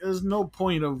like, there's no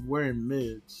point of wearing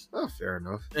mids. Oh, fair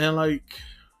enough. And like,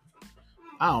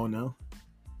 I don't know.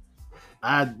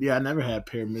 I never had a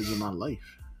pair of mids in my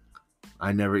life.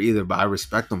 I never either, but I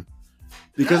respect them.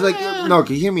 Because, no,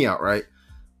 can you hear me out, right?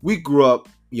 We grew up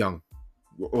young.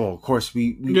 Well, of course,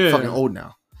 we fucking old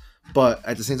now. But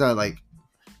at the same time, like,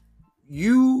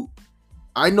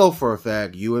 I know for a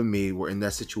fact, you and me were in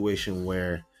that situation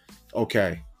where,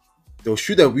 okay, the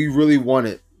shoe that we really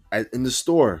wanted in the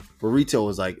store for retail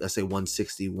was like, let's say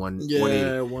 160,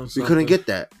 180. We couldn't get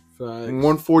that. Facts.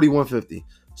 140, 150.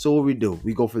 So what do?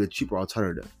 We go for the cheaper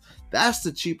alternative. That's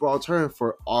the cheaper alternative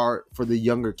for the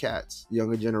younger cats,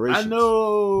 younger generations. I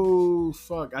know.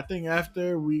 Fuck. I think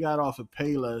after we got off of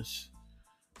Payless,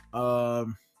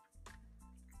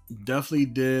 definitely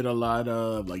did a lot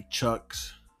of like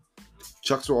Chucks.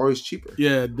 Chucks were always cheaper.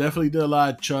 Yeah, definitely did a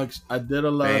lot of Chucks. I did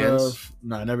a lot of.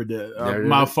 No, I never did.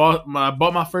 I bought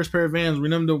my first pair of Vans.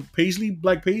 Remember the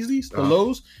black Paisleys, the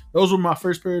lows? Those were my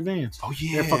first pair of Vans. Oh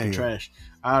yeah, they're fucking trash.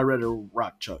 I rather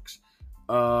rock Chucks.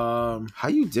 How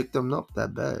you dick them up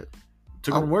that bad?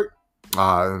 Took them to work.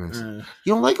 You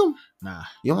don't like them? Nah,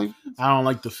 you don't like? I don't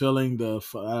like the feeling.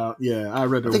 I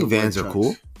rather. I think Vans are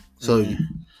cool. So,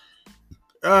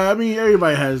 I mean,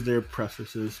 everybody has their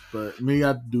preferences, but me,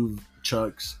 I do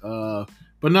Chucks.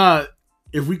 But not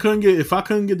if I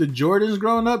couldn't get the Jordans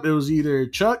growing up, it was either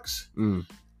Chucks,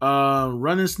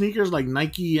 running sneakers like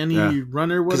Nike,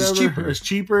 runner, whatever. It's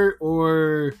cheaper,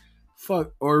 or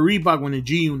Reebok when the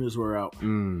G units were out.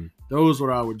 Those what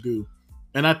I would do.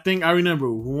 And I think I remember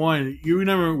one. You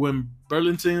remember when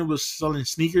Burlington was selling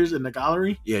sneakers in the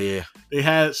gallery? Yeah. They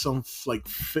had some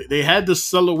they had the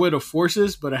silhouette of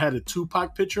Forces, but it had a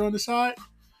Tupac picture on the side.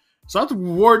 So I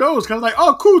wore those because I was like,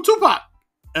 oh, cool, Tupac.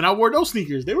 And I wore those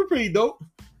sneakers. They were pretty dope.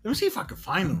 Let me see if I can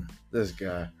find them. This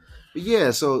guy. But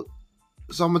yeah, so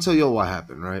I'm going to tell you what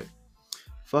happened, right?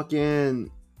 Fucking,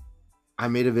 I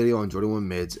made a video on Jordan 1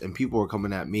 mids, and people were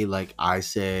coming at me like I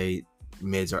say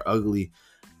mids are ugly.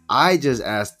 I just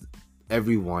asked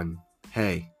everyone,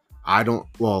 hey,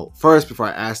 first before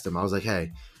I asked them, I was like,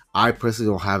 hey, I personally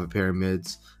don't have a pair of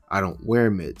mids. I don't wear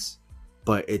mids.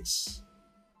 But it's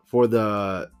for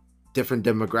the different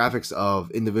demographics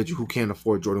of individual who can't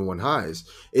afford Jordan 1 highs.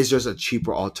 It's just a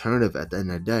cheaper alternative at the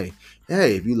end of the day.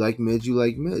 Hey, if you like mids, you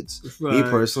like mids. Right. Me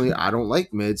personally, I don't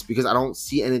like mids because I don't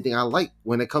see anything I like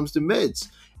when it comes to mids.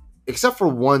 Except for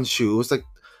one shoe. It was like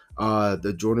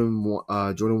the Jordan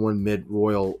 1 mid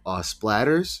royal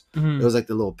splatters. It was like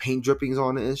the little paint drippings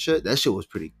on it and shit. That shit was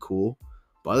pretty cool.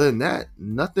 But other than that,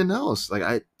 nothing else. Like,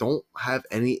 I don't have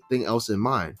anything else in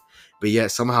mind. But yet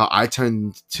somehow I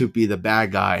turned to be the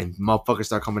bad guy, and motherfuckers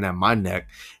start coming at my neck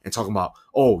and talking about,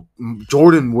 oh,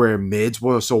 Jordan wear mids,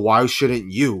 well, so why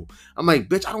shouldn't you? I'm like,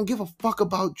 bitch, I don't give a fuck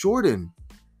about Jordan.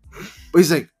 But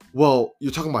he's like, well,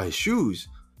 you're talking about his shoes,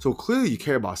 so clearly you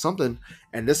care about something.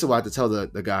 And this is what I had to tell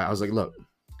the guy. I was like, look,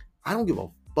 I don't give a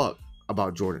fuck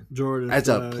about Jordan. As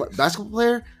a basketball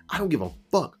player, I don't give a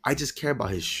fuck. I just care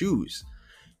about his shoes.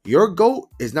 Your GOAT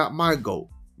is not my GOAT.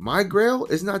 My grail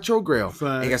is not your grail. Facts.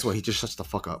 And guess what? He just shuts the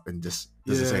fuck up and just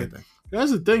doesn't say anything.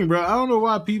 That's the thing, bro. I don't know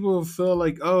why people feel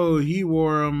like, oh, he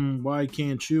wore them. Why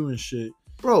can't you and shit?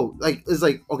 Bro, like, it's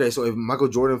like, okay, so if Michael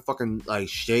Jordan fucking like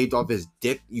shaved off his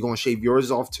dick, you gonna shave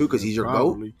yours off too because he's your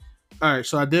GOAT? All right,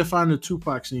 so I did find the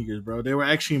Tupac sneakers, bro. They were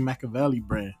actually Machiavelli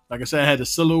brand. Like I said, I had a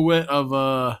silhouette of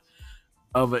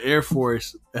an Air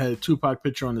Force. It had a Tupac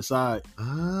picture on the side,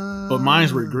 but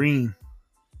mines were green,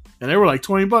 and they were like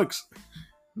 $20.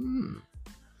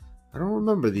 I don't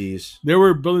remember these. They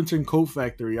were Burlington Coat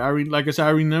Factory. Like I said, I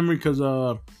remember because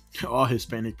all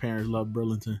Hispanic parents love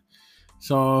Burlington.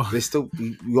 So they still,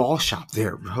 we all shop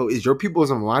there, bro. Is your people or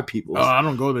some of my people? Oh, I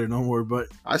don't go there no more, but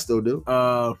I still do.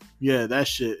 Yeah, that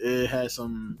shit. It has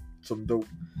some dope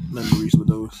memories with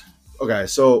those. Okay,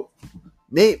 so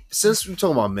Name, since we're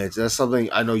talking about mids, that's something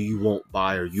I know you won't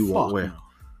buy or you won't Fuck wear. no.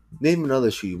 Name another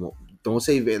shoe you won't. Don't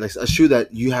say like a shoe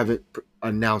that you haven't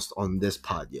announced on this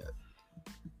pod yet.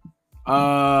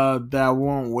 That I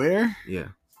won't wear. Yeah,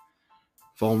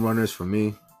 foam runners for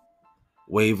me,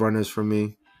 wave runners for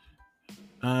me.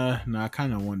 I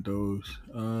kind of want those.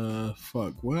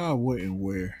 Fuck. What I wouldn't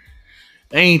wear.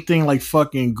 Anything like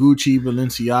fucking Gucci,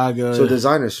 Balenciaga. So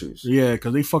designer shoes. Yeah,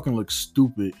 because they fucking look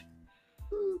stupid.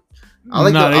 I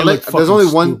like. Nah, I like. There's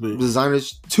only one stupid.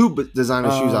 two designer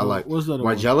shoes I like. What's the other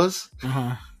one? Margielas.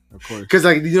 Of course. Because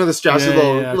like you know the straps are a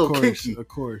little of course, kinky. Of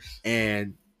course.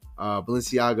 And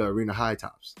Balenciaga Arena high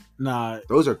tops. Nah.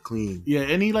 Those are clean. Yeah,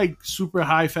 any like super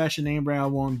high fashion name brand I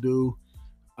won't do.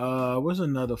 What's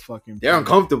another fucking? They're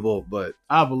uncomfortable, but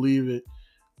I believe it.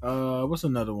 What's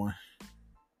another one?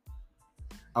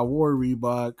 I wore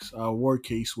Reeboks. I wore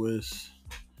K-Swiss.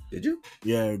 Did you?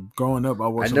 Yeah, growing up, I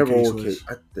wore some never wore K-Swiss.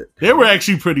 K. They were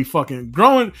actually pretty fucking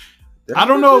growing. Did I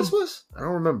don't know. K-Swiss? I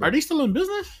don't remember. Are they still in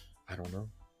business? I don't know.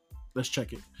 Let's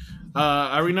check it.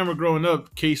 I remember growing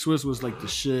up, K-Swiss was like the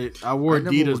shit. I wore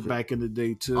Adidas back in the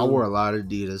day too. I wore a lot of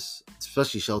Adidas,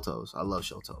 especially shell toes. I love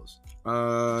shell toes.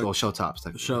 Shell tops.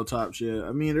 Shell tops, yeah.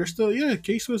 I mean, they're still,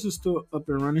 K-Swiss is still up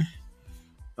and running.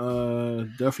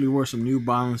 Definitely wore some New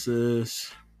Balances.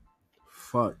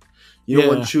 Fuck. You know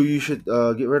what shoe you should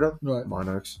get rid of? What?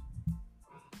 Monarchs.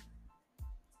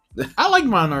 I like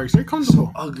Monarchs. They're comfortable.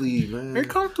 So ugly, man. They're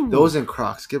comfortable. Those and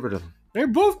Crocs, get rid of them. They're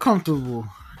both comfortable.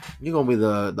 You're gonna be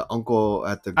the uncle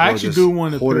at the. I actually do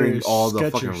want a pair of all the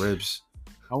Skechers. fucking ribs.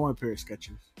 I want a pair of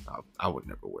Skechers. I would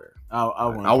never wear.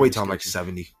 I'll wait till I'm like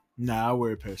 70. Nah, I'll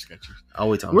wear a pair of Skechers. I'll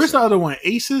wait till I'm Where's 70. the other one?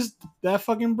 Aces? That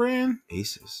fucking brand?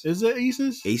 Aces. Is it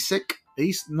Aces? ASIC?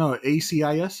 Ace? No,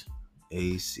 ACIS.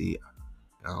 AC.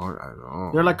 I don't know.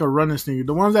 They're like a running sneaker.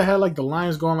 The ones that had like the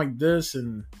lines going like this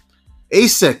and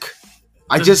ASIC.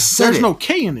 I just said there's it. no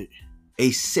K in it.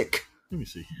 ASIC. Let me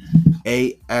see.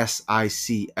 ASICS.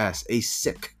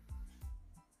 ASIC.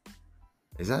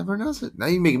 Is that how you pronounce it? Now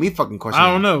you're making me fucking question.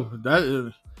 I don't know.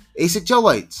 That ASIC gel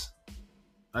lights.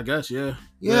 I guess, yeah.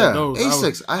 Yeah, those.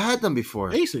 ASICs. I had them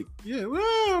before. ASIC. Yeah, well,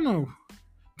 I don't know.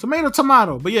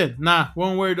 Tomato. But yeah,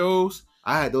 won't wear those.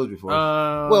 I had those before.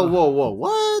 Whoa,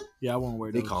 what? Yeah, I won't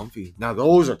wear those. They comfy. Now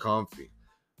those are comfy.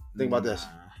 Think about this.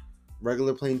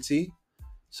 Regular plain tee,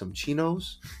 some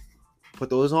chinos, put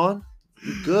those on.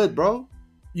 You good, bro.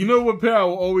 You know what pair I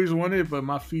always wanted, but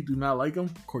my feet do not like them?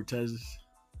 Cortezes.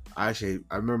 I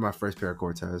remember my first pair of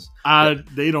Cortez.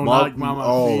 They don't like my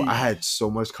feet. I had so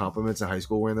much compliments in high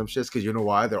school wearing them shits because you know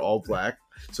why? They're all black,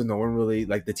 so no one really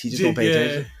like the teachers don't pay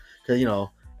attention. Because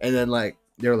and then like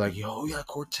they're like, "Yo, you got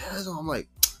Cortez?" And I'm like,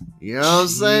 you know what I'm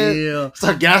saying? Yeah.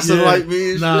 Start gassing like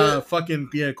me. And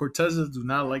shit. Cortezes do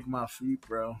not like my feet,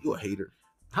 bro. You a hater?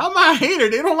 How am I a hater?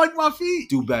 They don't like my feet.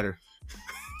 Do better.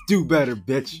 Do better,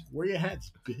 bitch. Wear your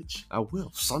hats, bitch. I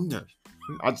will someday.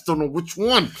 I just don't know which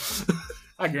one.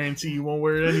 I guarantee you won't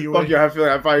wear it anyway. Fuck you, I feel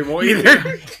like I probably won't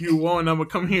either. You won't. I'm gonna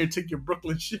come here and take your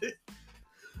Brooklyn shit.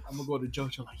 I'm gonna go to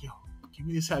JoJo like, yo, give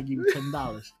me this hat, give me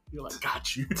 $10. You're like,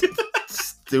 got you.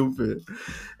 Stupid.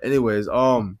 Anyways,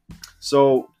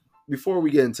 so before we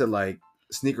get into like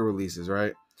sneaker releases,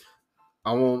 right?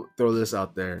 I won't throw this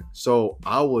out there. So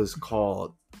I was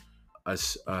called a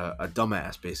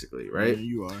dumbass, basically, right? Yeah,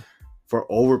 you are.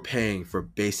 For overpaying for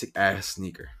basic ass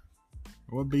sneaker.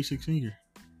 What basic sneaker?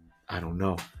 I don't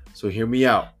know. So hear me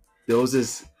out. I'm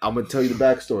gonna tell you the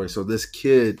backstory. So this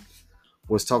kid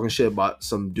was talking shit about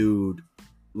some dude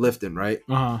lifting, right?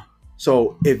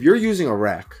 So if you're using a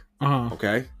rack,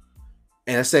 okay,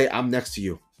 and I say I'm next to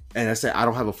you, and I say I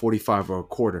don't have a 45 or a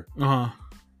quarter,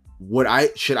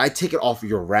 should I take it off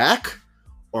your rack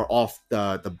or off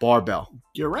the barbell?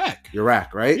 Your rack,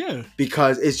 right? Yeah,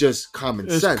 because it's just common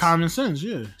sense. It's common sense,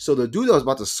 yeah. So the dude that was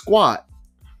about to squat,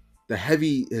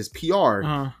 his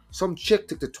PR, some chick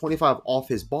took the 25 off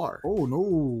his bar. Oh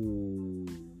no!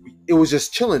 It was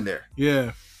just chilling there.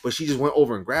 Yeah, but she just went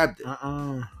over and grabbed it.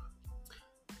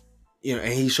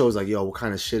 And he shows like, yo, what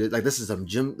kind of shit is like? This is some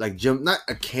gym, not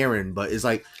a Karen, but it's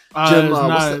like gym.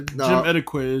 Gym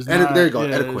etiquette. There you go,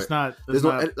 yeah, etiquette. It's not. There's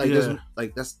no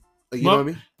that's you know what I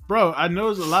mean, bro. I know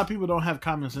a lot of people don't have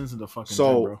common sense in the fucking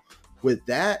gym, bro. With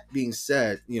that being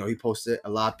said, he posted a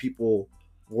lot of people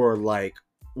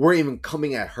weren't even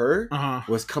coming at her,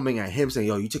 was coming at him saying,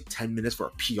 yo, you took 10 minutes for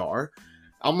a PR.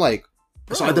 I'm like,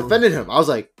 bro. So I defended him. I was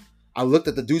like, I looked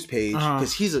at the dude's page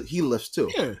because he lifts too.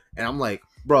 Yeah. And I'm like,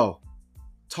 bro,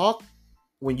 talk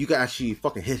when you can actually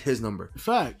fucking hit his number.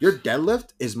 Fact. Your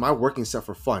deadlift is my working set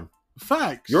for fun.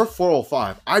 Facts. You're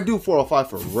 405. I do 405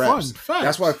 for reps. Fun. Facts.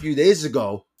 That's why a few days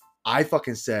ago, I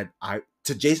fucking said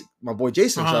to Jason, my boy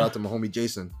Jason. Shout out to my homie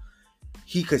Jason.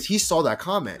 Because he saw that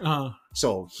comment,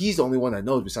 so he's the only one that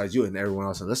knows besides you and everyone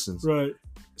else that listens. Right.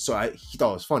 So he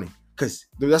thought it was funny because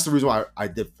that's the reason why I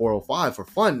did 405 for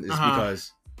fun is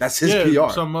because that's his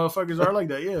PR. Some motherfuckers are like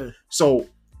that. Yeah. So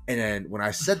and then when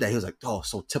I said that, he was like, "Oh,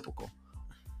 so typical."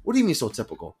 What do you mean so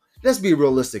typical? Let's be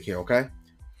realistic here, okay?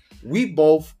 We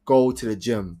both go to the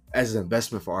gym as an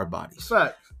investment for our bodies.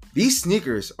 Fact. These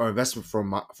sneakers are investment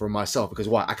for myself because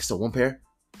why? I can sell one pair,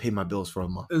 pay my bills for a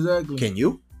month. Exactly. Can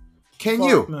you? Can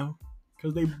you? No,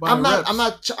 because they buy. I'm reps.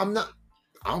 not.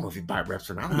 I don't know if you buy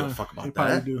reps or not. I don't give a fuck about they that.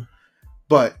 Probably do.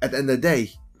 But at the end of the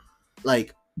day,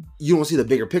 like you don't see the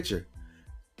bigger picture.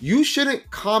 You shouldn't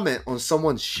comment on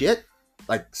someone's shit,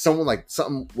 like someone like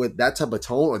something with that type of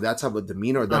tone or that type of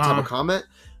demeanor or that type of comment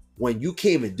when you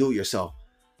can't even do it yourself.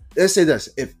 Let's say this: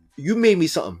 if you made me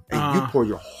something and you pour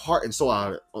your heart and soul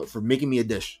out of it for making me a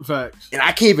dish, facts, and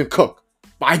I can't even cook,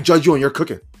 but I judge you on your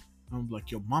cooking. I'm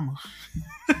like your mama.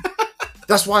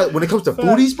 That's why when it comes to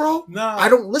booties, bro, I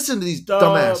don't listen to these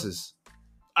dumbasses.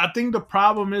 I think the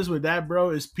problem is with that, bro,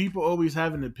 is people always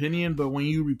have an opinion, but when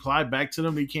you reply back to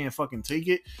them, they can't fucking take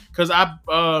it. Cause I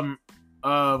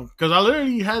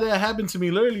literally had that happen to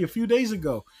me literally a few days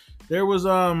ago. There was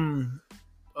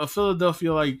a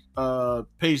Philadelphia like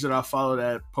page that I follow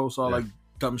that posts all like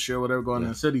dumb shit or whatever going in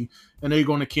the city, and they're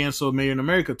going to cancel Made in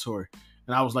America tour.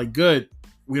 And I was like, good.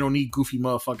 We don't need goofy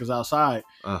motherfuckers outside.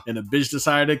 And the bitch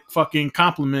decided to fucking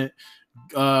compliment.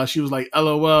 She was like,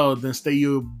 LOL, then stay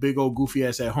your big old goofy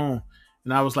ass at home.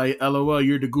 And I was like, LOL,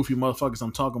 you're the goofy motherfuckers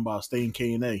I'm talking about. Stay in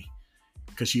K&A.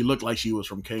 Because she looked like she was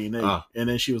from K&A. And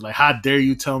then she was like, how dare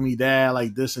you tell me that?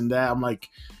 Like this and that. I'm like,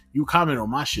 you comment on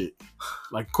my shit.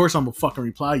 Like, of course I'm gonna fucking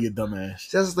reply, you dumbass.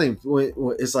 That's the thing.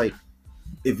 It's like,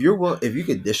 if you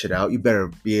can dish it out, you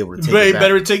better be able to take it back.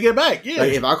 Better take it back, yeah.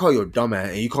 Like if I call you a dumbass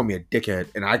and you call me a dickhead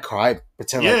and I cry,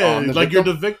 pretend you're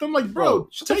the victim, like bro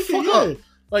take it, up.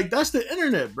 Like that's the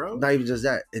internet, bro. Not even just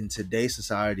that. In today's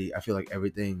society, I feel like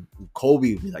everything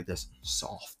Kobe would be like this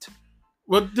soft.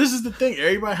 Well, this is the thing.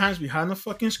 Everybody hides behind the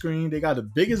fucking screen. They got the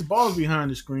biggest balls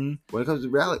behind the screen. When it comes to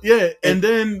reality. Yeah, and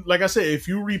then, like I said, if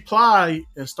you reply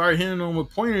and start hitting them with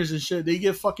pointers and shit, they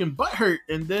get fucking butthurt.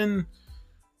 And then,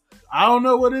 I don't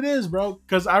know what it is, bro.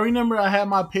 Because I remember I had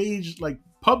my page, like,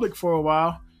 public for a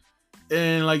while.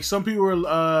 And, like, some people were,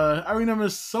 I remember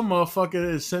some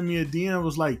motherfucker sent me a DM,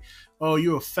 was like, oh,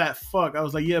 you a fat fuck. I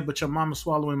was like, yeah, but your mama's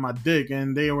swallowing my dick.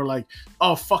 And they were like,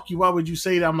 oh, fuck you. Why would you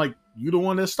say that? I'm like, you the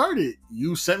one that started.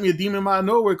 You sent me a demon out of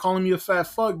nowhere calling me a fat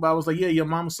fuck. But I was like, yeah, your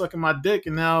mama's sucking my dick.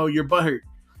 And now you're butthurt.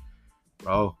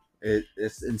 Bro,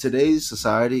 it's in today's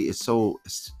society,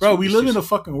 bro, we live in a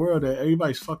fucking world that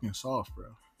everybody's fucking soft, bro.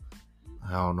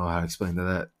 I don't know how to explain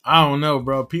that. I don't know,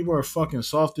 bro. People are fucking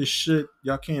soft as shit.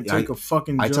 Y'all can't take a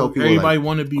fucking joke. I tell people everybody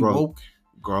want to be woke.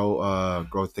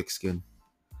 Grow thick skin.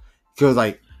 Because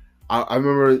like I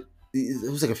remember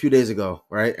it was like a few days ago,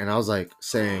 right? And I was like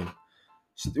saying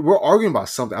we're arguing about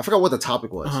something. I forgot what the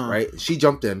topic was, right? She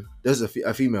jumped in. There's a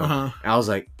female, and I was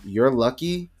like, "You're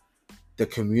lucky." The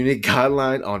community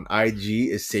guideline on IG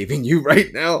is saving you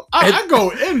right now. I go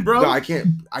in, bro. No, I can't.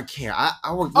 I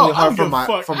work really hard for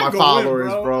my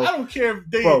followers, in, bro. I don't care if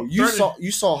they. Bro,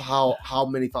 you saw how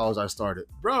many followers I started,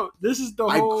 bro. This is the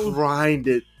whole. I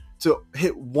grinded to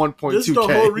hit 1.2K. This is the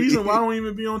whole reason why I don't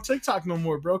even be on TikTok no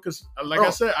more, bro. Because I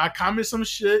said, I comment some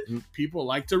shit. People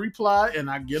like to reply, and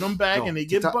I get them back, and they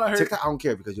get butthurt. TikTok, I don't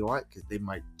care because you know what? Because they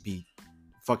might be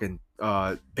fucking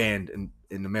banned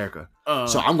in America.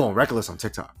 So I'm going reckless on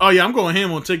TikTok. Oh yeah, I'm going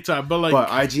ham on TikTok, but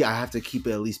IG, I have to keep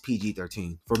it at least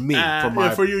PG-13 for me.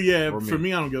 For you, for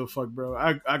me, I don't give a fuck, bro.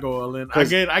 I go all in.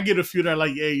 I get a few that are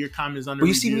like, hey, your comments under. But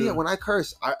you see me when I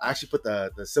curse, I actually put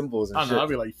the symbols and shit. I'll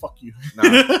be like, fuck you.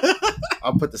 Nah,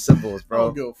 I'll put the symbols, bro. I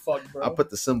don't give a fuck, bro. I'll put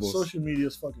the symbols. Social media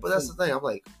is fucking. But that's the thing. I'm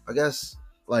like, I guess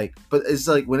like, but it's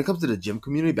like when it comes to the gym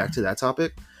community. Back to that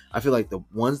topic, I feel like the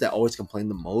ones that always complain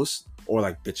the most, or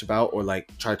like bitch about, or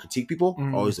like try to critique people,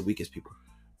 are always the weakest people.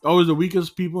 Always the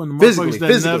weakest people, and the motherfuckers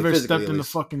that never stepped in the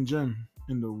fucking gym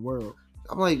in the world.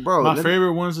 I'm like, bro. My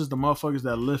favorite ones is the motherfuckers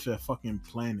that live at fucking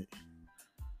Planet.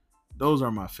 Those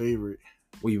are my favorite.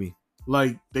 What do you mean?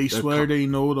 Like they swear they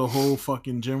know the whole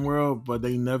fucking gym world, but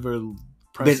they never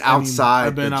been outside.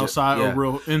 I've been outside a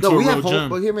real gym.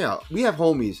 But hear me out. We have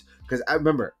homies because I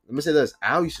remember. Let me say this: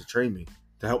 Al used to train me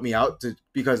to help me out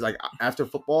because like after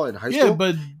football in high school,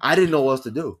 but I didn't know what else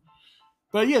to do.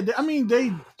 But yeah, I mean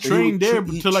they trained there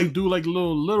to like do like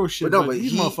little shit. But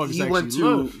these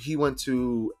motherfuckers he went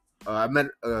to I met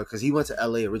because he went to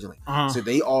LA originally.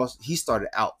 So he started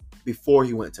out before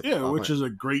he went to which is a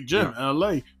great gym,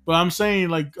 LA. But I'm saying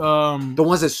like the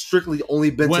ones that strictly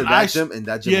only been to that gym and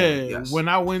that gym. Yeah, only, yes. When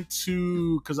I went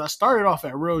to, because I started off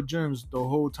at real gyms the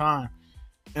whole time.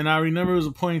 And I remember it was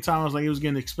a point in time I was like, it was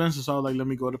getting expensive, so I was like, let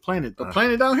me go to Planet. The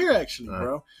Planet down here, actually,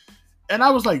 bro. And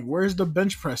I was like, where's the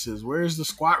bench presses? Where's the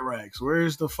squat racks?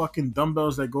 Where's the fucking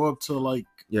dumbbells that go up to like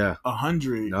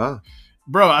 100? No.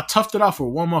 Bro, I toughed it out for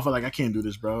 1 month. I'm like, I can't do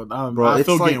this, bro. I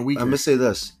feel getting weaker. I'm going to say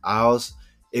this.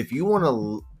 If you want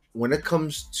to, when it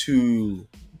comes to,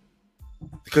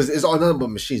 because it's all nothing but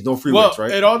machines, no free weights,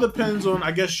 right? It all depends on,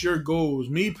 I guess, your goals.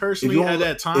 Me personally, at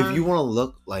that time. If you want to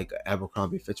look like an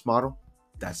Abercrombie Fitch model,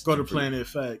 go to Planet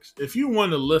Facts. If you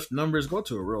want to lift numbers, go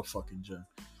to a real fucking gym.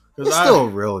 It's still a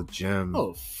real gym.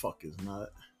 Oh, fuck, it's not.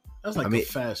 That's like a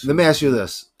fast food. Let me ask you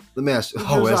this. It's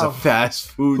a fast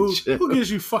food gym. Who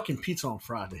gives you fucking pizza on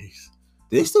Fridays?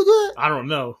 They still do it? I don't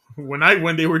know.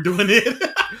 When they were doing it.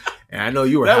 And I know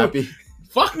you were happy.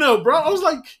 Fuck no, bro. I was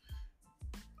like,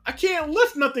 I can't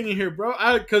lift nothing in here, bro.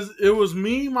 Because it was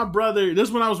me, my brother. This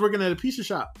is when I was working at a pizza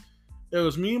shop. It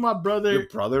was me and my brother. Your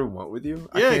brother went with you?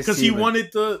 Yeah, because he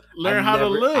wanted to learn how to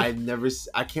live.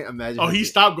 I can't imagine. Oh, he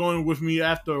stopped going with me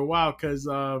after a while because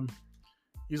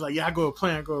he's like, yeah, I go to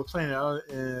Planet.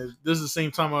 And this is the same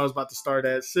time I was about to start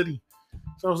at City.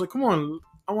 So I was like, come on,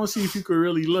 I want to see if you could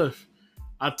really lift.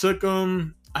 I took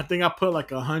him. I think I put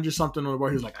like 100 something on the bar.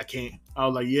 He was like, I can't. I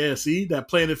was like, yeah, see, that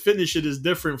Planet Fitness shit is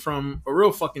different from a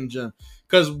real fucking gym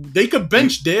because they could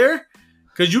bench there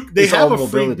because they have a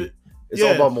mobility. It's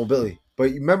all about mobility.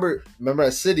 But you remember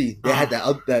at City, they had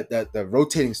that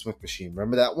rotating Smith machine.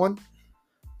 Remember that one?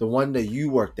 The one that you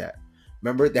worked at.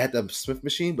 Remember they had the Smith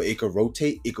machine, but it could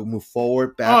rotate, it could move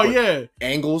forward, backward,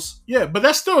 angles. Yeah, but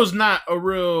that still is not a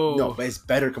real. No, but it's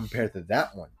better compared to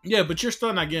that one. Yeah, but you're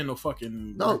still not getting no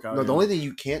fucking. No. The only thing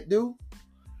you can't do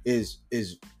is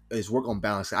work on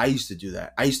balance. I used to do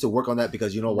that. I used to work on that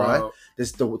because you know why? This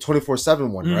is the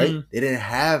 24/7 one, right? They didn't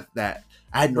have that.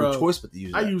 I had no choice but to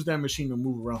use that. I used that machine to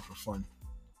move around for fun.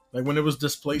 Like when it was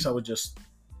displaced, I would just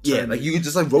like you could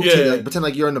just like rotate, like pretend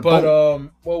like you're in the boat.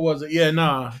 But what was it? Yeah,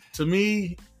 nah. To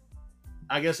me,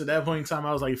 I guess at that point in time,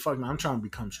 I was like, "Fuck, I'm trying to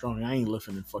become strong. I ain't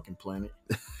lifting in fucking Planet.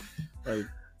 Like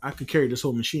I could carry this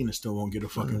whole machine and still won't get a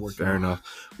fucking workout." Fair enough.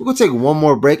 We're gonna take one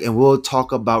more break and we'll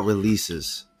talk about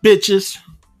releases, bitches.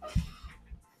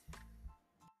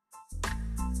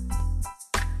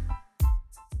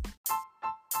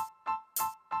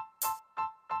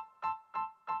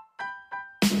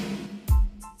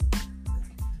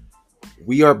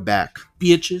 We are back,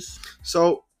 bitches.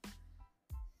 So,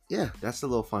 yeah, that's a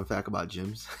little fun fact about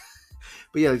gyms.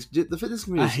 But yeah, the fitness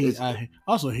community. I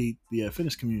also hate. Yeah,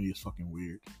 fitness community is fucking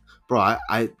weird, bro.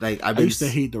 I used to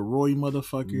hate the Roy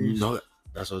motherfuckers. No,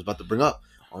 that's what I was about to bring up.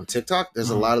 On TikTok, there's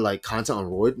a lot of like content on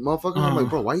Roy motherfuckers. I'm like,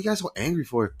 bro, why are you guys so angry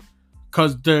for it?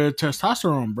 Cause the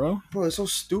testosterone, bro. Bro, it's so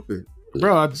stupid,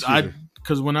 bro.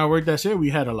 Because when I worked that shit,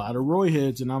 we had a lot of Roy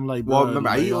heads, and I'm like, well, remember,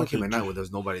 I only came at night when there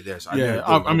was nobody there. So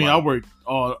I worked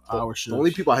all hour shifts. The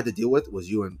only people I had to deal with was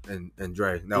you and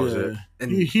Dre. And that was it.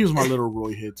 And he was my little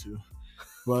Roy head too.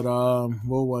 But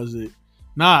what was it?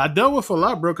 Nah, I dealt with a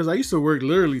lot, bro, because I used to work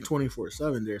literally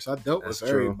 24/7 there, so I dealt with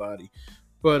everybody.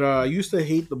 But I used to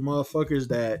hate the motherfuckers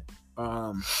that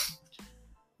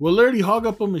will literally hog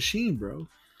up a machine, bro.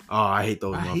 Oh, I hate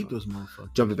those. I hate those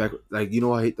motherfuckers. Jumping back, like you know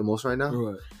what I hate the most right now.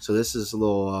 What? So this is a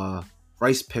little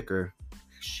rice picker,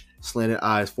 slanted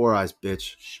eyes, 4 eyes,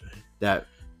 bitch. Shit. That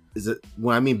is it.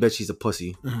 When I mean bitch, he's a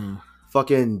pussy.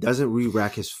 Fucking doesn't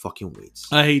re-rack his fucking weights.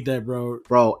 I hate that, bro.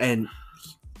 Bro, and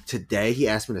today he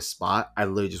asked me to spot. I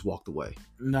literally just walked away.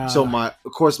 Nah. So my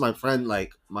friend,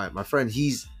 like my friend,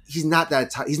 he's not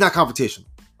that he's not confrontational.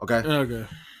 Okay.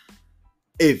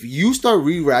 If you start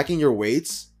re-racking your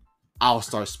weights, I'll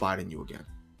start spotting you again.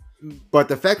 But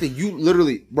the fact that you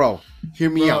literally, bro,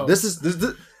 hear me out. This is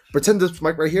pretend this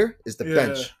mic right here is the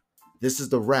bench. This is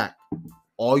the rack.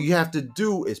 All you have to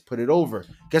do is put it over.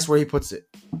 Guess where he puts it?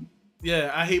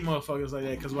 Yeah, I hate motherfuckers like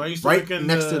that because when I used to right work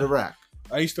next to the rack.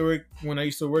 I used to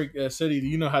work at City.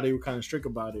 You know how they were kind of strict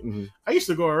about it. I used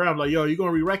to go around like, "Yo, you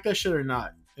gonna re-rack that shit or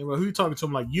not?" And who you talking to?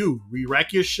 I'm like, "You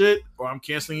re-rack your shit, or I'm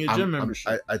canceling your gym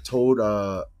membership." I told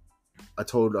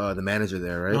the manager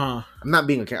there, right? I'm not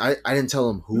being I didn't tell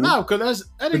him who. No, because that's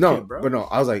etiquette, bro. But no,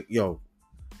 I was like, yo,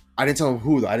 I didn't tell him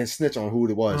who though. I didn't snitch on who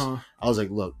it was. I was like,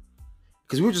 look,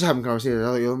 because we were just having a conversation. I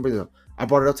was like, yo, let me bring it up. I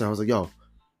brought it up to him. I was like, yo,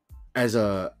 as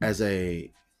a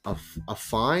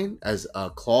fine, as a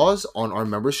clause on our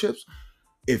memberships,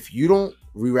 if you don't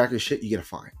re-rack your shit, you get a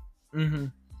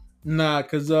fine. Nah,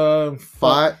 because we're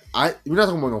not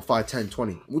talking about no 5, 10,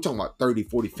 20. We're talking about 30,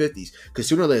 40, 50s. Because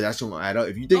sooner or later, that's going to add up.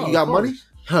 If you think you got money,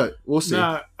 We'll see.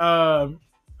 Nah,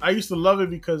 I used to love it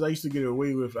because I used to get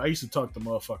away with. I used to talk to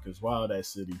motherfuckers wild at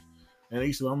city, and I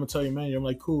used to. I'm gonna tell you, man. I'm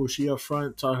like, cool. She up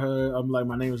front. Tell her. I'm like,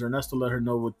 my name is Ernesto. Let her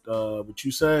know what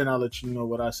you said, and I'll let you know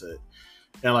what I said.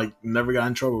 And like, never got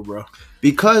in trouble, bro.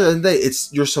 Because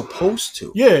it's you're supposed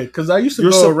to. Yeah, because I used to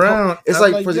go around. It's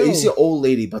like, for example, you see an old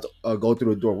lady about to go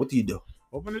through the door. What do you do?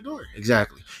 Open the door.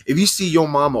 Exactly. If you see your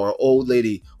mama or old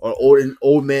lady or an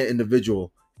old man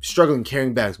individual struggling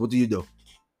carrying bags, what do you do?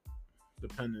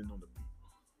 Depending on the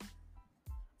people,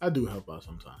 I do help out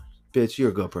sometimes. Bitch, you're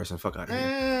a good person. Fuck out of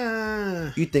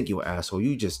here. You think you're an asshole.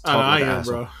 You just talk like an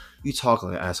asshole. Bro. You talk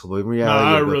like an asshole, but in reality,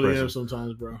 I you're a good really person. am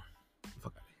sometimes, bro.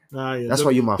 Fuck out of here. Nah, yeah. That's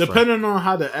why you my friend. Depending on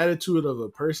how the attitude of a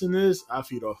person is, I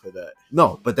feed off of that.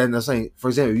 No, but then that's saying, for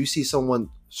example, you see someone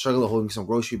struggling holding some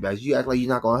grocery bags, you act like you're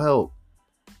not gonna help.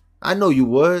 I know you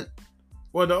would.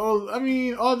 Well, the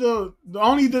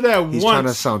only did that He's once. Trying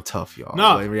to sound tough, y'all.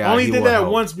 No, only did that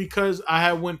help. Once because I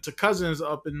had went to cousins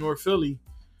up in North Philly.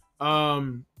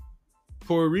 Puerto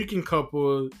Rican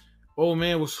couple. Old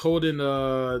man was holding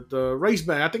the rice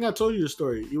bag. I think I told you the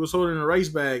story. He was holding a rice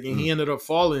bag and he ended up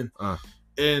falling.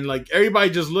 And like everybody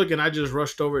just looking, I just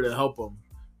rushed over to help him.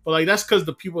 But like that's because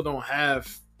the people don't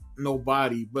have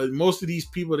nobody. But most of these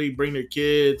people, they bring their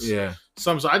kids. Yeah.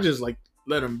 So I just like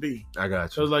let them be. I got you.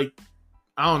 So like,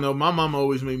 I don't know. My mama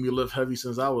always made me lift heavy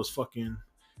since I was fucking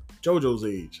JoJo's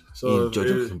age. So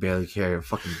JoJo can barely carry a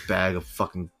fucking bag of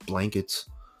fucking blankets.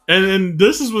 And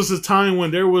this was a time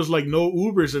when there was like no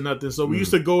Ubers or nothing. So we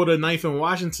used to go to 9th and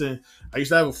Washington. I used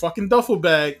to have a fucking duffel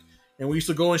bag and we used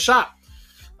to go and shop.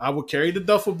 I would carry the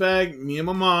duffel bag, me and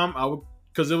my mom.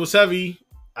 Because it was heavy.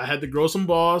 I had to grow some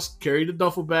balls, carry the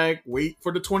duffel bag, wait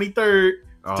for the 23rd,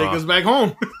 take us back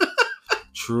home.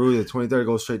 True, the 23rd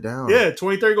goes straight down. Yeah,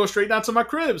 23rd goes straight down to my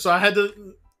crib. So I had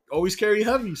to always carry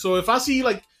heavy. So if I see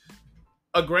like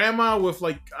a grandma with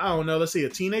like, I don't know, let's say a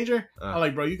teenager, I'm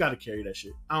like, bro, you got to carry that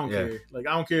shit. I don't care. Like,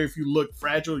 I don't care if you look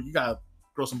fragile. You got to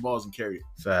grow some balls and carry it.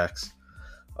 Facts.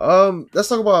 Let's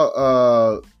talk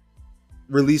about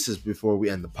releases before we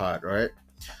end the pod, right?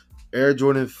 Air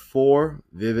Jordan 4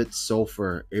 Vivid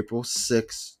Sulfur, April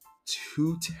 6th,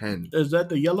 210. Is that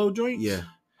the yellow joints? Yeah.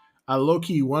 I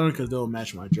low-key won because they'll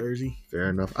match my jersey. Fair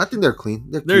enough. I think they're clean.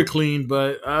 They're clean,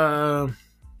 but I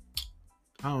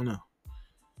don't know.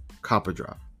 Copper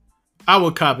drop. I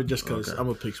would cop it just because I'm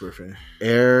a Pittsburgh fan.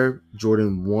 Air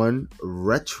Jordan 1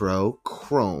 Retro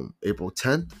Chrome, April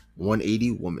 10th,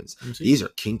 180 women's. These are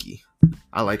kinky.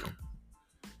 I like them.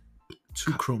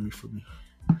 Too chromy for me.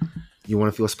 You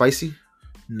want to feel spicy?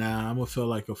 Nah, I'm gonna feel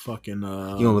like a fucking. You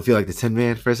want to feel like the Tin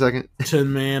Man for a second?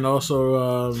 Tin Man.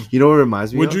 Also, you know what it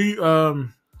reminds me would of? you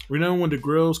remember when the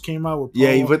grills came out with Paul?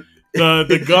 Yeah, you put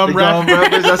the gum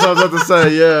wrappers. That's what I was about to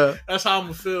say. Yeah, that's how I'm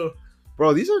gonna feel.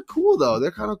 Bro, these are cool though.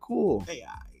 They're kind of cool. Hey,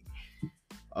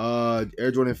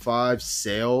 Air Jordan 5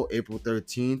 sale, April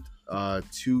 13th,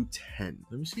 210.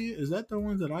 Let me see. Is that the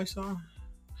ones that I saw?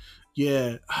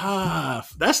 Yeah.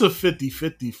 That's a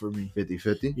 50-50 for me.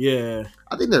 50-50? Yeah.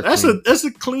 I think that's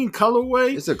a clean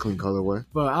colorway. It's a clean colorway.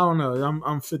 But I don't know.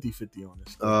 I'm 50-50 on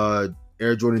this.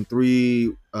 Air Jordan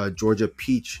 3 Georgia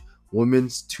Peach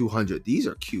Women's 200. These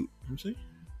are cute. Let me see.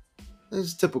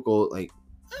 It's typical, like,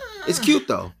 it's cute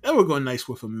though. That would go nice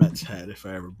with a Mets hat if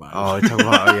I ever buy it. Oh, talking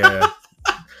about, yeah.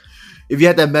 If you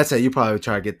had that Mets hat, you probably would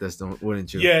try to get this,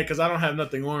 wouldn't you? Yeah, because I don't have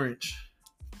nothing orange.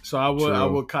 So I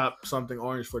would cop something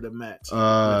orange for the Mets.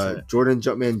 Jordan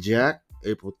Jumpman Jack,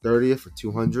 April 30th for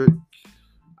 200.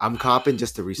 I'm copping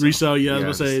just to resell. Resell, yeah. I was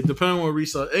going to say, depending on what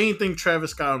resell. Anything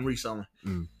Travis Scott, I'm reselling.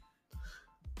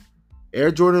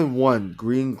 Air Jordan 1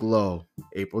 Green Glow,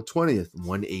 April 20th,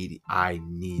 180. I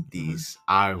need these.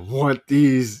 I want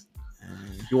these.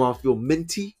 You want to feel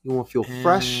minty? You want to feel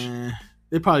fresh?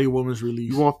 They're probably a woman's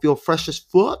release. You want to feel fresh as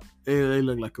fuck? They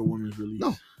look like a woman's release.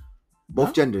 No.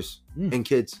 Both genders and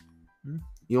kids.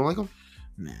 You don't like them?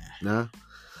 Nah.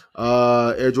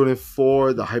 Air Jordan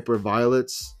 4, the Hyper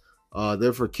Violets.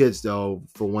 They're for kids, though,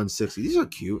 for 160. These are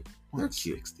cute. They're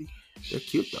cute. They're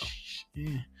cute, though.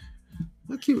 Yeah.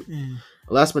 They're cute. Yeah.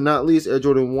 Last but not least, Air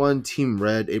Jordan 1 Team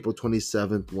Red, April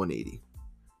 27th, 180.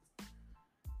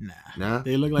 Nah.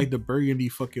 They look like the burgundy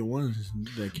fucking ones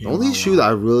that came out. The only shoe that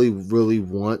I really, really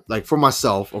want, like for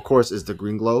myself, of course, is the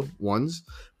Green Glow ones.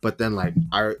 But then, like,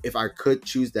 if I could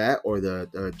choose that or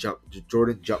the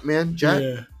Jordan Jumpman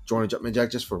Jack, Jordan Jumpman Jack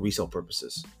just for resale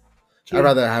purposes. Sure. I'd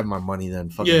rather have my money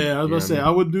than fucking. Yeah, I was gonna say I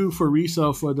would do for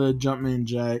resale for the Jumpman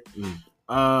Jack.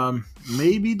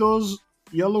 Maybe those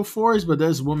yellow 4s, but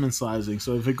that's woman sizing.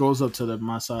 So if it goes up to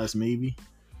my size, maybe.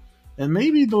 And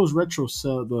maybe those retro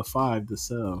the 5, the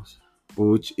cells.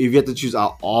 Which, if you have to choose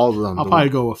out all of them, I'll probably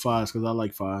go with 5s because I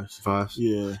like 5s. 5.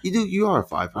 Yeah, You are a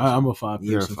 5 person. I'm a 5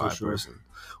 You're a person for 5 sure. person.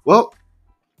 Well,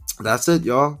 that's it,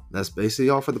 y'all. That's basically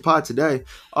all for the pod today.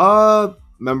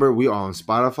 Remember, we are on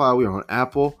Spotify. We are on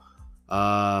Apple.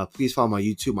 Please follow my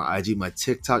YouTube, my IG, my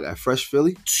TikTok at Fresh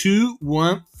Philly.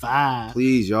 215.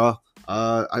 Please, y'all.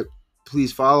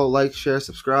 Please follow, like, share,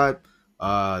 subscribe.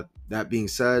 That being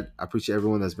said, I appreciate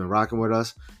everyone that's been rocking with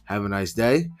us. Have a nice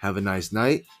day. Have a nice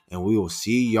night. And we will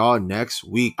see y'all next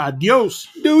week. Adios.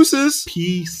 Deuces.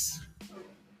 Peace.